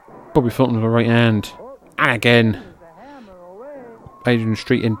 Bobby Fulton with the right hand. And again. Adrian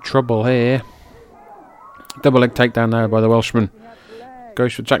Street in trouble here. Double leg takedown there by the Welshman.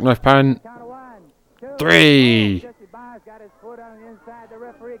 Goes for jackknife pan. 3.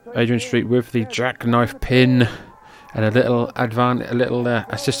 Adrian Street with the jackknife pin. And a little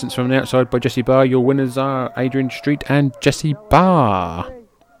assistance from the outside by Jesse Barr. Your winners are Adrian Street and Jesse Barr.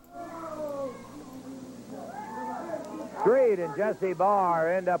 Street and Jesse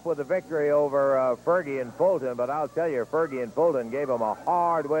Barr end up with a victory over Fergie and Fulton, but I'll tell you, Fergie and Fulton gave them a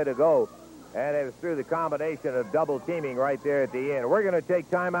hard way to go, and it was through the combination of double teaming right there at the end. We're going to take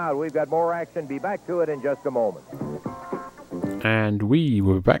time out. We've got more action. Be back to it in just a moment. And we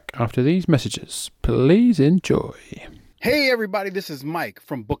will be back after these messages. Please enjoy. Hey everybody, this is Mike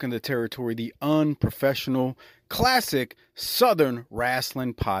from Booking the Territory, the unprofessional, classic Southern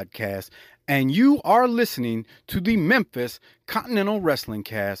wrestling podcast. And you are listening to the Memphis Continental Wrestling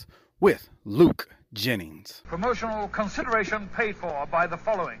Cast with Luke Jennings. Promotional consideration paid for by the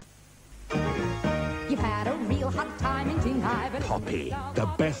following. You've had a real hot time in King Ivan. Poppy, the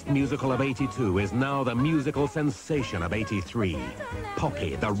best musical of '82, is now the musical sensation of '83.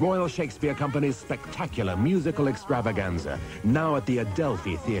 Poppy, the Royal Shakespeare Company's spectacular musical extravaganza, now at the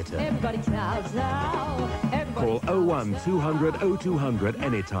Adelphi Theatre. Everybody shouts now. Call 01-200-0200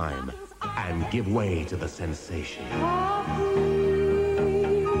 anytime and give way to the sensation.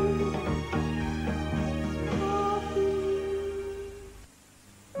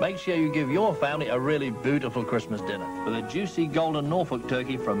 Make sure you give your family a really beautiful Christmas dinner with a juicy golden Norfolk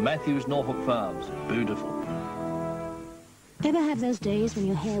turkey from Matthew's Norfolk Farms. Beautiful. Ever have those days when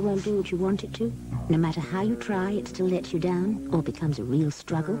your hair won't do what you want it to? No matter how you try, it still lets you down or becomes a real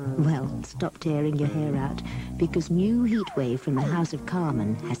struggle? Well, stop tearing your hair out, because new Heat Wave from the House of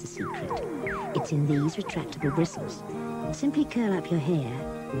Carmen has the secret. It's in these retractable bristles. Simply curl up your hair,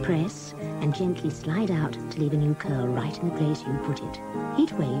 press, and gently slide out to leave a new curl right in the place you put it.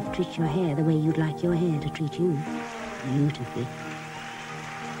 Heat Wave treats your hair the way you'd like your hair to treat you. Beautifully.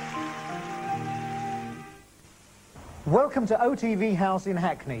 Welcome to OTV House in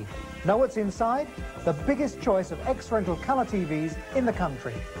Hackney. Know what's inside? The biggest choice of ex-rental colour TVs in the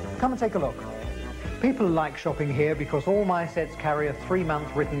country. Come and take a look. People like shopping here because all my sets carry a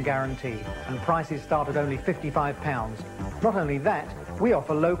 3-month written guarantee and prices start at only £55. Not only that, we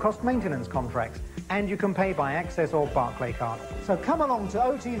offer low-cost maintenance contracts and you can pay by Access or Barclay card. So come along to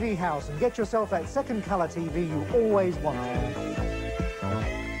OTV House and get yourself that second colour TV you always wanted.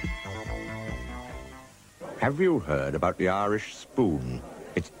 Have you heard about the Irish spoon?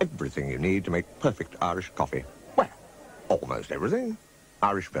 It's everything you need to make perfect Irish coffee. Well, almost everything.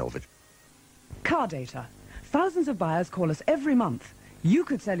 Irish velvet. Car data. Thousands of buyers call us every month. You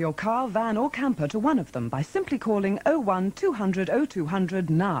could sell your car, van or camper to one of them by simply calling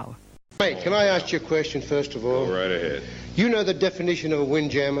 01-200-0200 now. Mate, can I ask you a question first of all? Go right ahead. You know the definition of a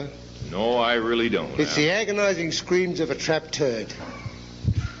windjammer? No, I really don't. It's the agonizing screams of a trapped turd.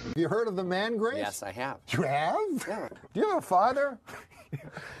 Have you heard of the man grate? Yes, I have. You have? Yeah. Do you have a father?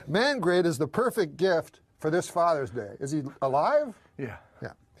 Man grate is the perfect gift for this Father's Day. Is he alive? Yeah.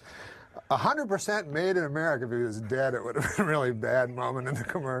 Yeah. 100% made in America. If he was dead, it would have been a really bad moment in the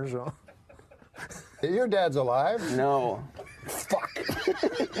commercial. Your dad's alive? No. Fuck.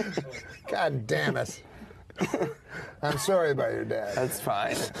 God damn it. I'm sorry about your dad. That's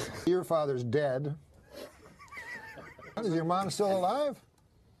fine. Your father's dead. Is your mom still alive?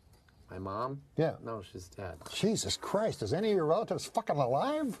 My mom? Yeah. No, she's dead. Jesus Christ, is any of your relatives fucking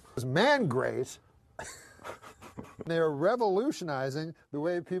alive? It's man grate. They're revolutionizing the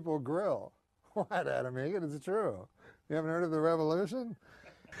way people grill. What, Adam Egan? It's true. You haven't heard of the revolution?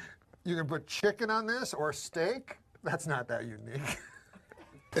 You can put chicken on this or steak. That's not that unique.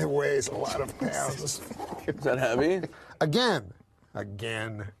 It weighs a lot of pounds. Is that heavy? Again.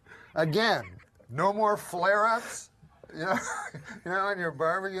 No more flare-ups. You know, in your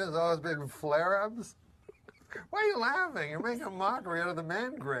barbecue, there's always been flare-ups. Why are you laughing? You're making a mockery out of the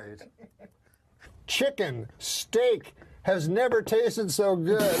man grate. Chicken, steak, has never tasted so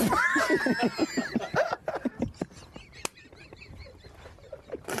good.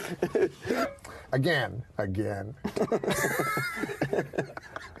 Again. Again.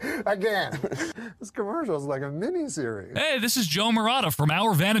 This commercial is like a mini-series. Hey, this is Joe Murata from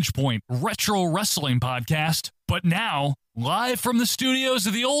Our Vantage Point, Retro Wrestling Podcast. But now, live from the studios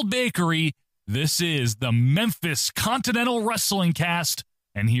of the Old Bakery, this is the Memphis Continental Wrestling Cast.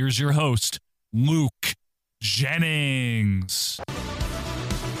 And here's your host, Luke Jennings.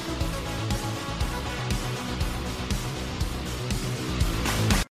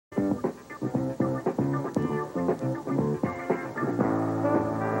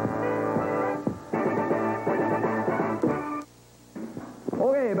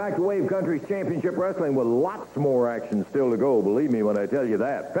 Okay, back to Wave Country's Championship Wrestling with lots more action still to go, believe me when I tell you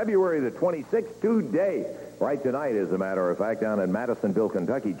that. February the 26th, today, right tonight, as a matter of fact, down in Madisonville,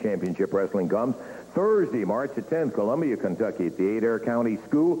 Kentucky, Championship Wrestling comes. Thursday, March the 10th, Columbia, Kentucky, at the Adair County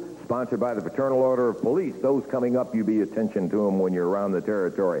School, sponsored by the Fraternal Order of Police. Those coming up, you be attention to them when you're around the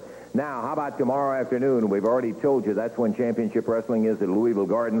territory. Now, how about tomorrow afternoon? We've already told you that's when Championship Wrestling is at Louisville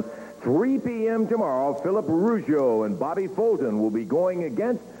Gardens. 3 p.m. tomorrow, Philip Rougeau and Bobby Fulton will be going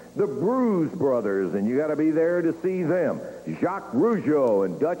against the Bruise Brothers, and you got to be there to see them. Jacques Rougeau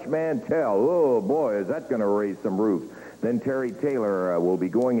and Dutch Mantell. Oh, boy, is that going to raise some roofs. Then Terry Taylor will be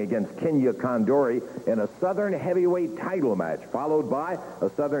going against Kenya Condori in a Southern heavyweight title match, followed by a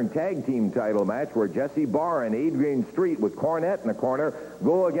Southern tag team title match where Jesse Barr and Adrian Street with Cornette in the corner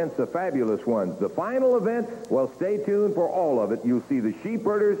go against the Fabulous Ones. The final event, well, stay tuned for all of it. You'll see the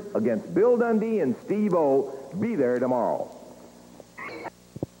Sheepherders against Bill Dundee and Steve O. Be there tomorrow.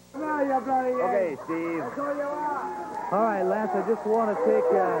 Okay, Steve. All right, Lance, I just want to take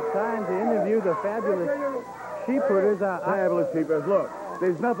time to interview the Fabulous Sheepherders. Fabulous Sheepherders. Look,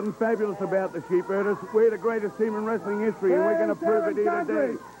 there's nothing fabulous about the Sheepherders. We're the greatest team in wrestling history, and we're going to prove it here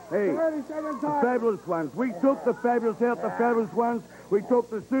today. Hey, the Fabulous Ones. We took the Fabulous out the Fabulous Ones. We took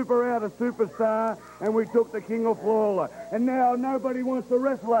the Super out of Superstar, and we took the King of Flawless. And now nobody wants to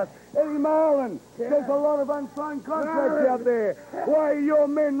wrestle us. Eddie Marlin, there's a lot of unsigned contracts out there. Why are your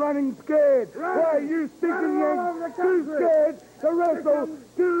men running scared? Why are you sticking Yanks too scared to wrestle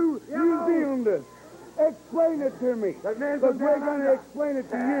two New Zealanders? Explain it to me. Because we're going to explain it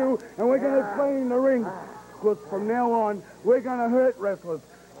to you, and we're going to explain it in the ring. Because from now on, we're going to hurt wrestlers.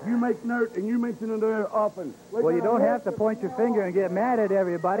 You make note, and you mention it often. Well, you don't have to point your finger and get mad at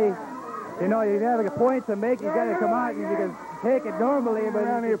everybody. You know, you have a point to make. You got to come out, and you can take it normally. I've been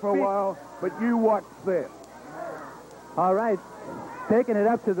down here for a while, but you watch this. All right. Taking it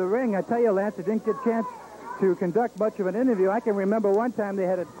up to the ring, I tell you, Lance, I didn't get a chance to conduct much of an interview. I can remember one time they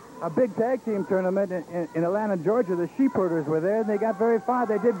had a big tag team tournament in Atlanta, Georgia. The Sheepherders were there, and they got very far.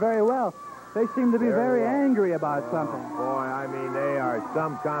 They did very well. They seem to be very angry about something. Boy, I mean, they are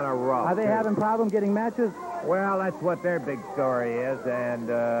some kind of rough. Are they having problems getting matches? Well, that's what their big story is, and,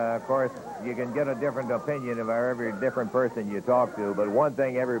 of course, you can get a different opinion of every different person you talk to, but one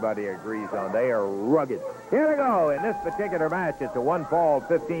thing everybody agrees on, they are rugged. Here we go. In this particular match, it's a one-fall,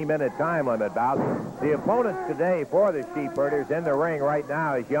 15-minute time limit bout. The opponents today for the Sheepherders in the ring right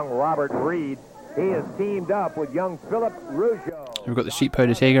now is young Robert Reed. He is teamed up with young Philip Rougeau. We've got the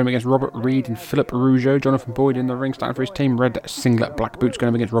Sheepherders here going against Robert Reed and Philip Rougeau. Jonathan Boyd in the ring, starting for his team. Red singlet, black boots, going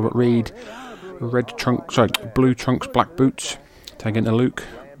up against Robert Reed. Blue trunks, black boots. Tag into Luke.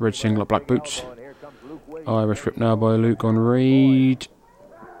 Red singlet, black boots. Irish whip now by Luke on Reed.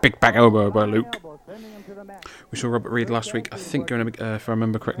 Big back elbow by Luke. We saw Robert Reed last week, I think, going up, if I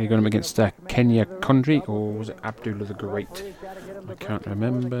remember correctly, going up against Kenya Condry, or was it Abdullah the Great? I can't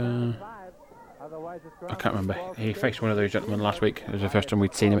remember. He faced one of those gentlemen last week. It was the first time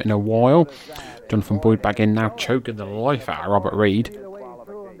we'd seen him in a while. Jonathan Boyd back in now, choking the life out of Robert Reed.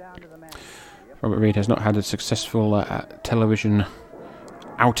 Robert Reed has not had a successful television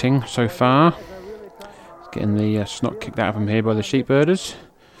outing so far. He's getting the snot kicked out of him here by the Sheepherders.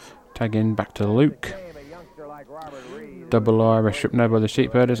 Tag in back to Luke. Double Irish whip now by the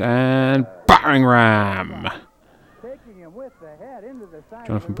Sheepherders, and battering ram.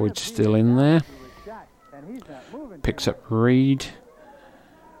 Jonathan Boyd's still in there. Picks up Reed.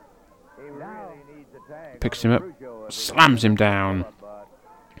 Picks him up. Slams him down.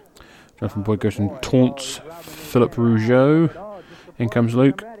 Jonathan Boyd goes and taunts Philip Rougeau. In comes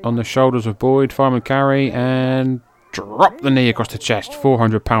Luke on the shoulders of Boyd. Fireman carry and drop the knee across the chest.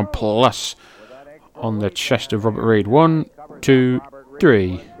 400-pound plus on the chest of Robert Reed. 1, 2,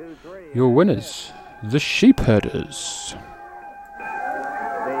 3. Your winners, the Sheepherders.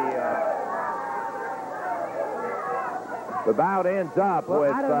 The bout ends up with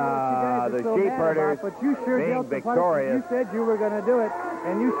the Sheepherders but you sure being victorious. You said you were going to do it.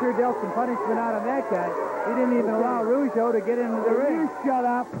 And you sure dealt some punishment out of that guy. He didn't even allow Rougeau to get into the ring. You shut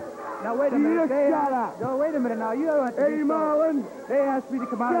up. Now, wait a minute. Shut up. No, wait a minute. Now, you don't have to Eddie Marlin. They asked me to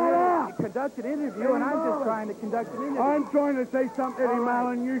come out here and conduct an interview, and I'm just trying to conduct an interview. I'm trying to say something, Eddie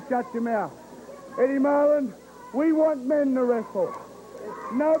Marlin. You shut your mouth. Eddie Marlin, we want men to wrestle.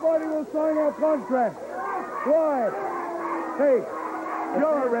 Nobody will sign our contract. Why? Hey,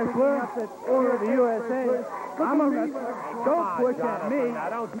 you're a wrestler. Order of the USA. I'm a wrestler. Don't push at me. Now,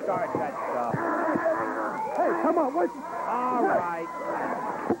 don't start that stuff. Hey, come on. What? All right.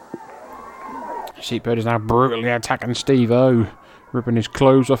 Sheepbird is now brutally attacking Steve-O, ripping his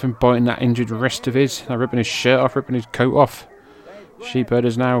clothes off and biting that injured wrist of his. Now ripping his shirt off, ripping his coat off. Sheepbird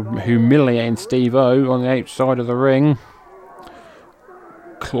is now humiliating Steve-O on the outside of the ring.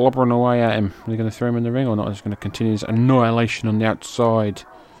 Clobbering away at him. Are they going to throw him in the ring or not? He's going to continue his annihilation on the outside.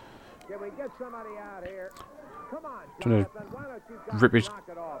 Trying to rip his...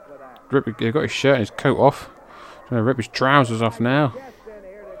 He got his shirt and his coat off. Trying to rip his trousers off now.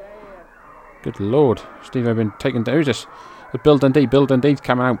 Good lord. Steve-O been taken down. Who's this? It's Bill Dundee. Bill Dundee's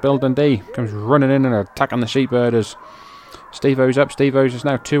coming out. Bill Dundee comes running in and attacking the Sheepbirders. Steve-O's up. Steve-O's is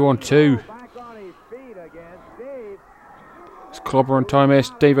now 2-on-2. It's clobbering time here.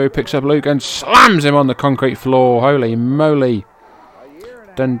 Steve-O picks up Luke and slams him on the concrete floor. Holy moly.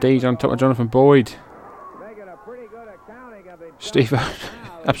 Dundee's on top of Jonathan Boyd. Steve-O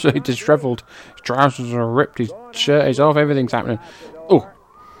absolutely dishevelled. His trousers are ripped. His shirt is off. Everything's happening. Oh.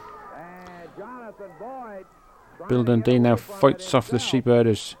 Bill Dundee now fights off the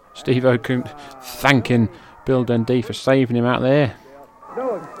Sheepbirders. Steve-O thanking Bill Dundee for saving him out there.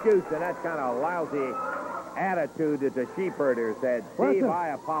 No excuse in that kind of lousy attitude that the Sheepherders had. Steve, I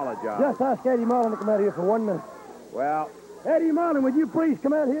apologize. Just ask Eddie Marlin to come out here for 1 minute. Well, Eddie Marlin, would you please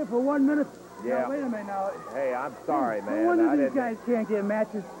come out here for 1 minute? yeah. Now, wait a minute now. Hey, I'm sorry, man. No wonder these guys can't get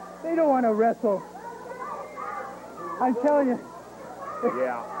matches. They don't want to wrestle. I'm telling you.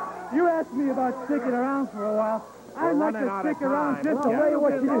 Yeah. You asked me about sticking around for a while. I'd like to stick around just a little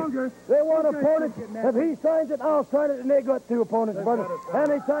bit longer. They want opponents. If he signs it, I'll sign it, and they got 2 opponents, brother.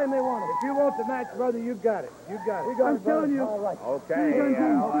 Anytime they want it. If you want the match, brother, you got it. You got it. I'm telling you. All right. Okay,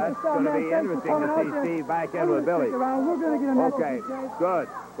 well, that's going to be interesting to see Steve back in with Billy. We're going to get a match. Okay, good.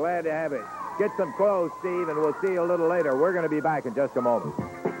 Glad to have it. Get some clothes, Steve, and we'll see you a little later. We're going to be back in just a moment.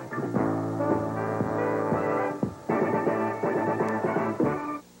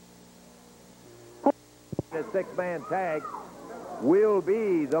 The 6-man tag will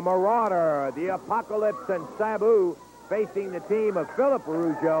be the Marauder, the Apocalypse, and Sabu facing the team of Philip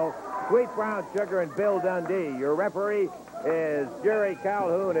Rougeau, Sweet Brown Sugar, and Bill Dundee. Your referee is Jerry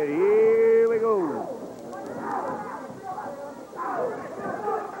Calhoun, and here we go.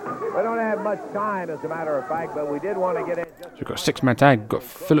 We don't have much time, as a matter of fact, but we did want to get in. So we've got a 6-man tag. We've got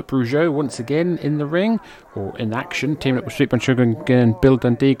Philip Rougeau once again in the ring, or in action, teaming up with Sweet Brown Sugar and again Bill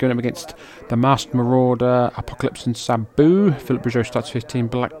Dundee going up against the Masked Marauder, Apocalypse, and Sabu. Philip Rougeau starts for his team,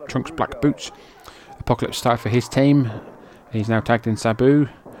 Black Trunks, Black Boots. Apocalypse started for his team. He's now tagged in Sabu.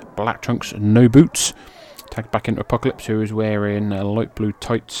 Black Trunks, no boots. Tagged back into Apocalypse, who is wearing light blue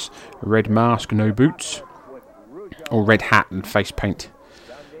tights, red mask, no boots. Or red hat and face paint.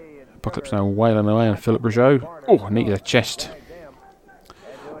 Apocalypse now wailing away on Philip Rougeau. Oh, knee to the chest.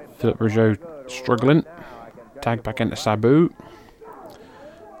 Philip Rougeau struggling. Tag back into Sabu.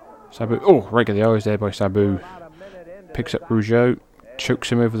 Sabu. Oh, right at the eyes there by Sabu. Picks up Rougeau.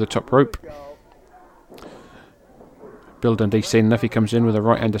 Chokes him over the top rope. Bill Dundee seen enough. He comes in with a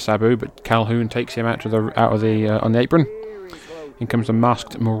right hand to Sabu, but Calhoun takes him out of the on the apron. In comes the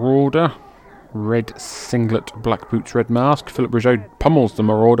Masked Marauder. Red singlet, black boots, red mask. Philip Rougeau pummels the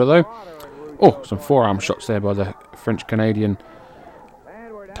Marauder though. Oh, some forearm shots there by the French-Canadian.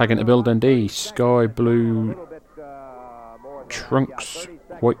 Tagging to Bill Dundee. Sky blue trunks,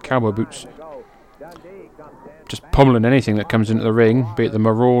 white cowboy boots. Just pummeling anything that comes into the ring, be it the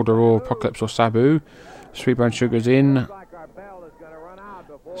Marauder or Apocalypse or Sabu. Sweet Brown Sugar's in.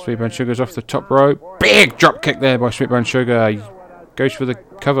 Sweet Brown Sugar's off the top rope. Big drop kick there by Sweet Brown Sugar. He goes for the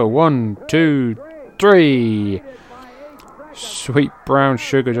cover. 1, 2, 3. Sweet Brown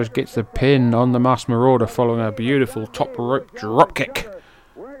Sugar just gets the pin on the Masked Marauder following a beautiful top rope drop kick.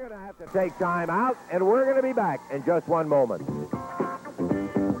 We're going to have to take time out, and we're going to be back in just one moment.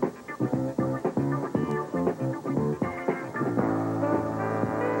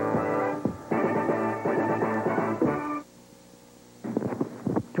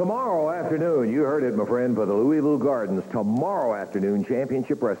 Tomorrow afternoon, you heard it, my friend, for the Louisville Gardens. Tomorrow afternoon,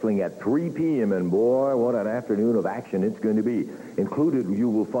 championship wrestling at 3 p.m. And boy, what an afternoon of action it's going to be. Included, you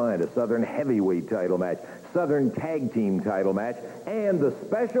will find a Southern heavyweight title match, Southern tag team title match, and the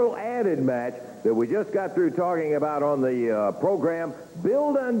special added match that we just got through talking about on the program.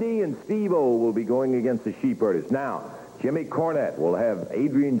 Bill Dundee and Steve-O will be going against the Sheepherders. Now, Jimmy Cornette will have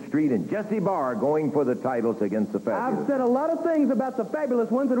Adrian Street and Jesse Barr going for the titles against the Fabulous. I've said a lot of things about the Fabulous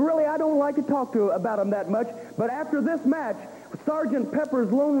Ones, and really I don't like to talk about them that much. But after this match, Sgt.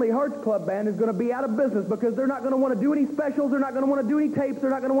 Pepper's Lonely Hearts Club Band is going to be out of business because they're not going to want to do any specials, they're not going to want to do any tapes, they're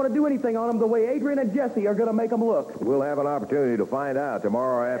not going to want to do anything on them the way Adrian and Jesse are going to make them look. We'll have an opportunity to find out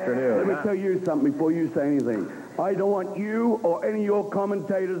tomorrow afternoon. Let me tell you something before you say anything. I don't want you or any of your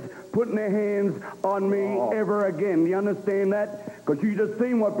commentators putting their hands on me ever again. Do you understand that? Because you just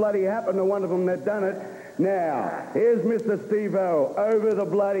seen what bloody happened to one of them that done it. Now, here's Mr. Steve-O over the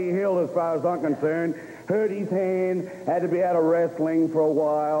bloody hill as far as I'm concerned. Hurt his hand, had to be out of wrestling for a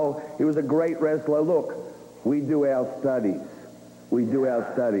while. He was a great wrestler. Look, we do our studies. We do our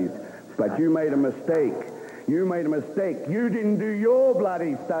studies. But you made a mistake. You made a mistake. You didn't do your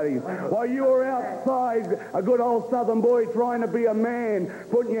bloody studies. While you were outside, a good old Southern boy trying to be a man,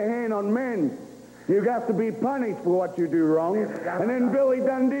 putting your hand on men. You got to be punished for what you do wrong. And then Billy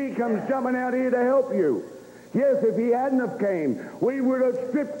Dundee comes jumping out here to help you. Yes, if he hadn't have came, we would have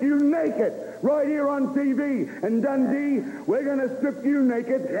stripped you naked right here on TV. And Dundee, we're going to strip you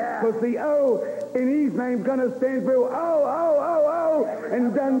naked because the O in his name's going to stand for O.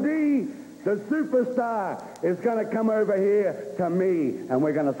 And Dundee, the superstar, is going to come over here to me, and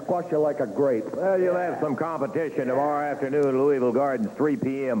we're going to squash you like a grape. Well, you'll have some competition tomorrow afternoon, Louisville Gardens, 3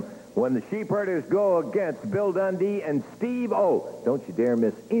 p.m., when the Sheepherders go against Bill Dundee and Steve-O. Don't you dare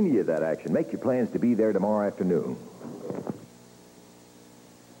miss any of that action. Make your plans to be there tomorrow afternoon.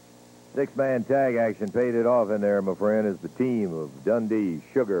 Six-man tag action paid it off in there, my friend, as the team of Dundee,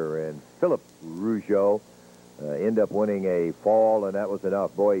 Sugar, and Philip Rougeau end up winning a fall, and that was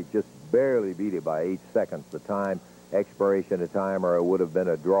enough. Boy, he just barely beat it by 8 seconds. The time, expiration of time, or it would have been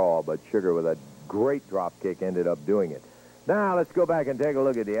a draw, but Sugar with a great drop kick ended up doing it. Now, let's go back and take a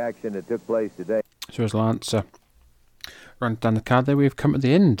look at the action that took place today. So as Lance ran down the card there, we've come to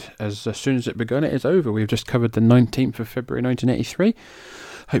the end. As soon as it begun, it is over. We've just covered the 19th of February 1983.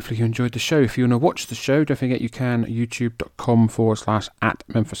 Hopefully you enjoyed the show. If you want to watch the show, don't forget you can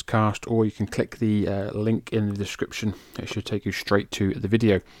youtube.com/@MemphisCast, or you can click the link in the description. It should take you straight to the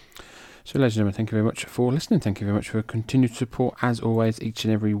video. So, ladies and gentlemen, thank you very much for listening. Thank you very much for continued support, as always, each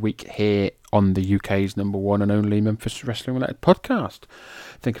and every week here on the UK's #1 and only Memphis Wrestling-related podcast.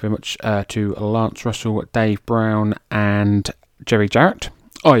 Thank you very much to Lance Russell, Dave Brown, and Jerry Jarrett.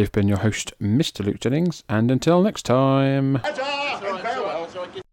 I have been your host, Mr. Luke Jennings, and until next time...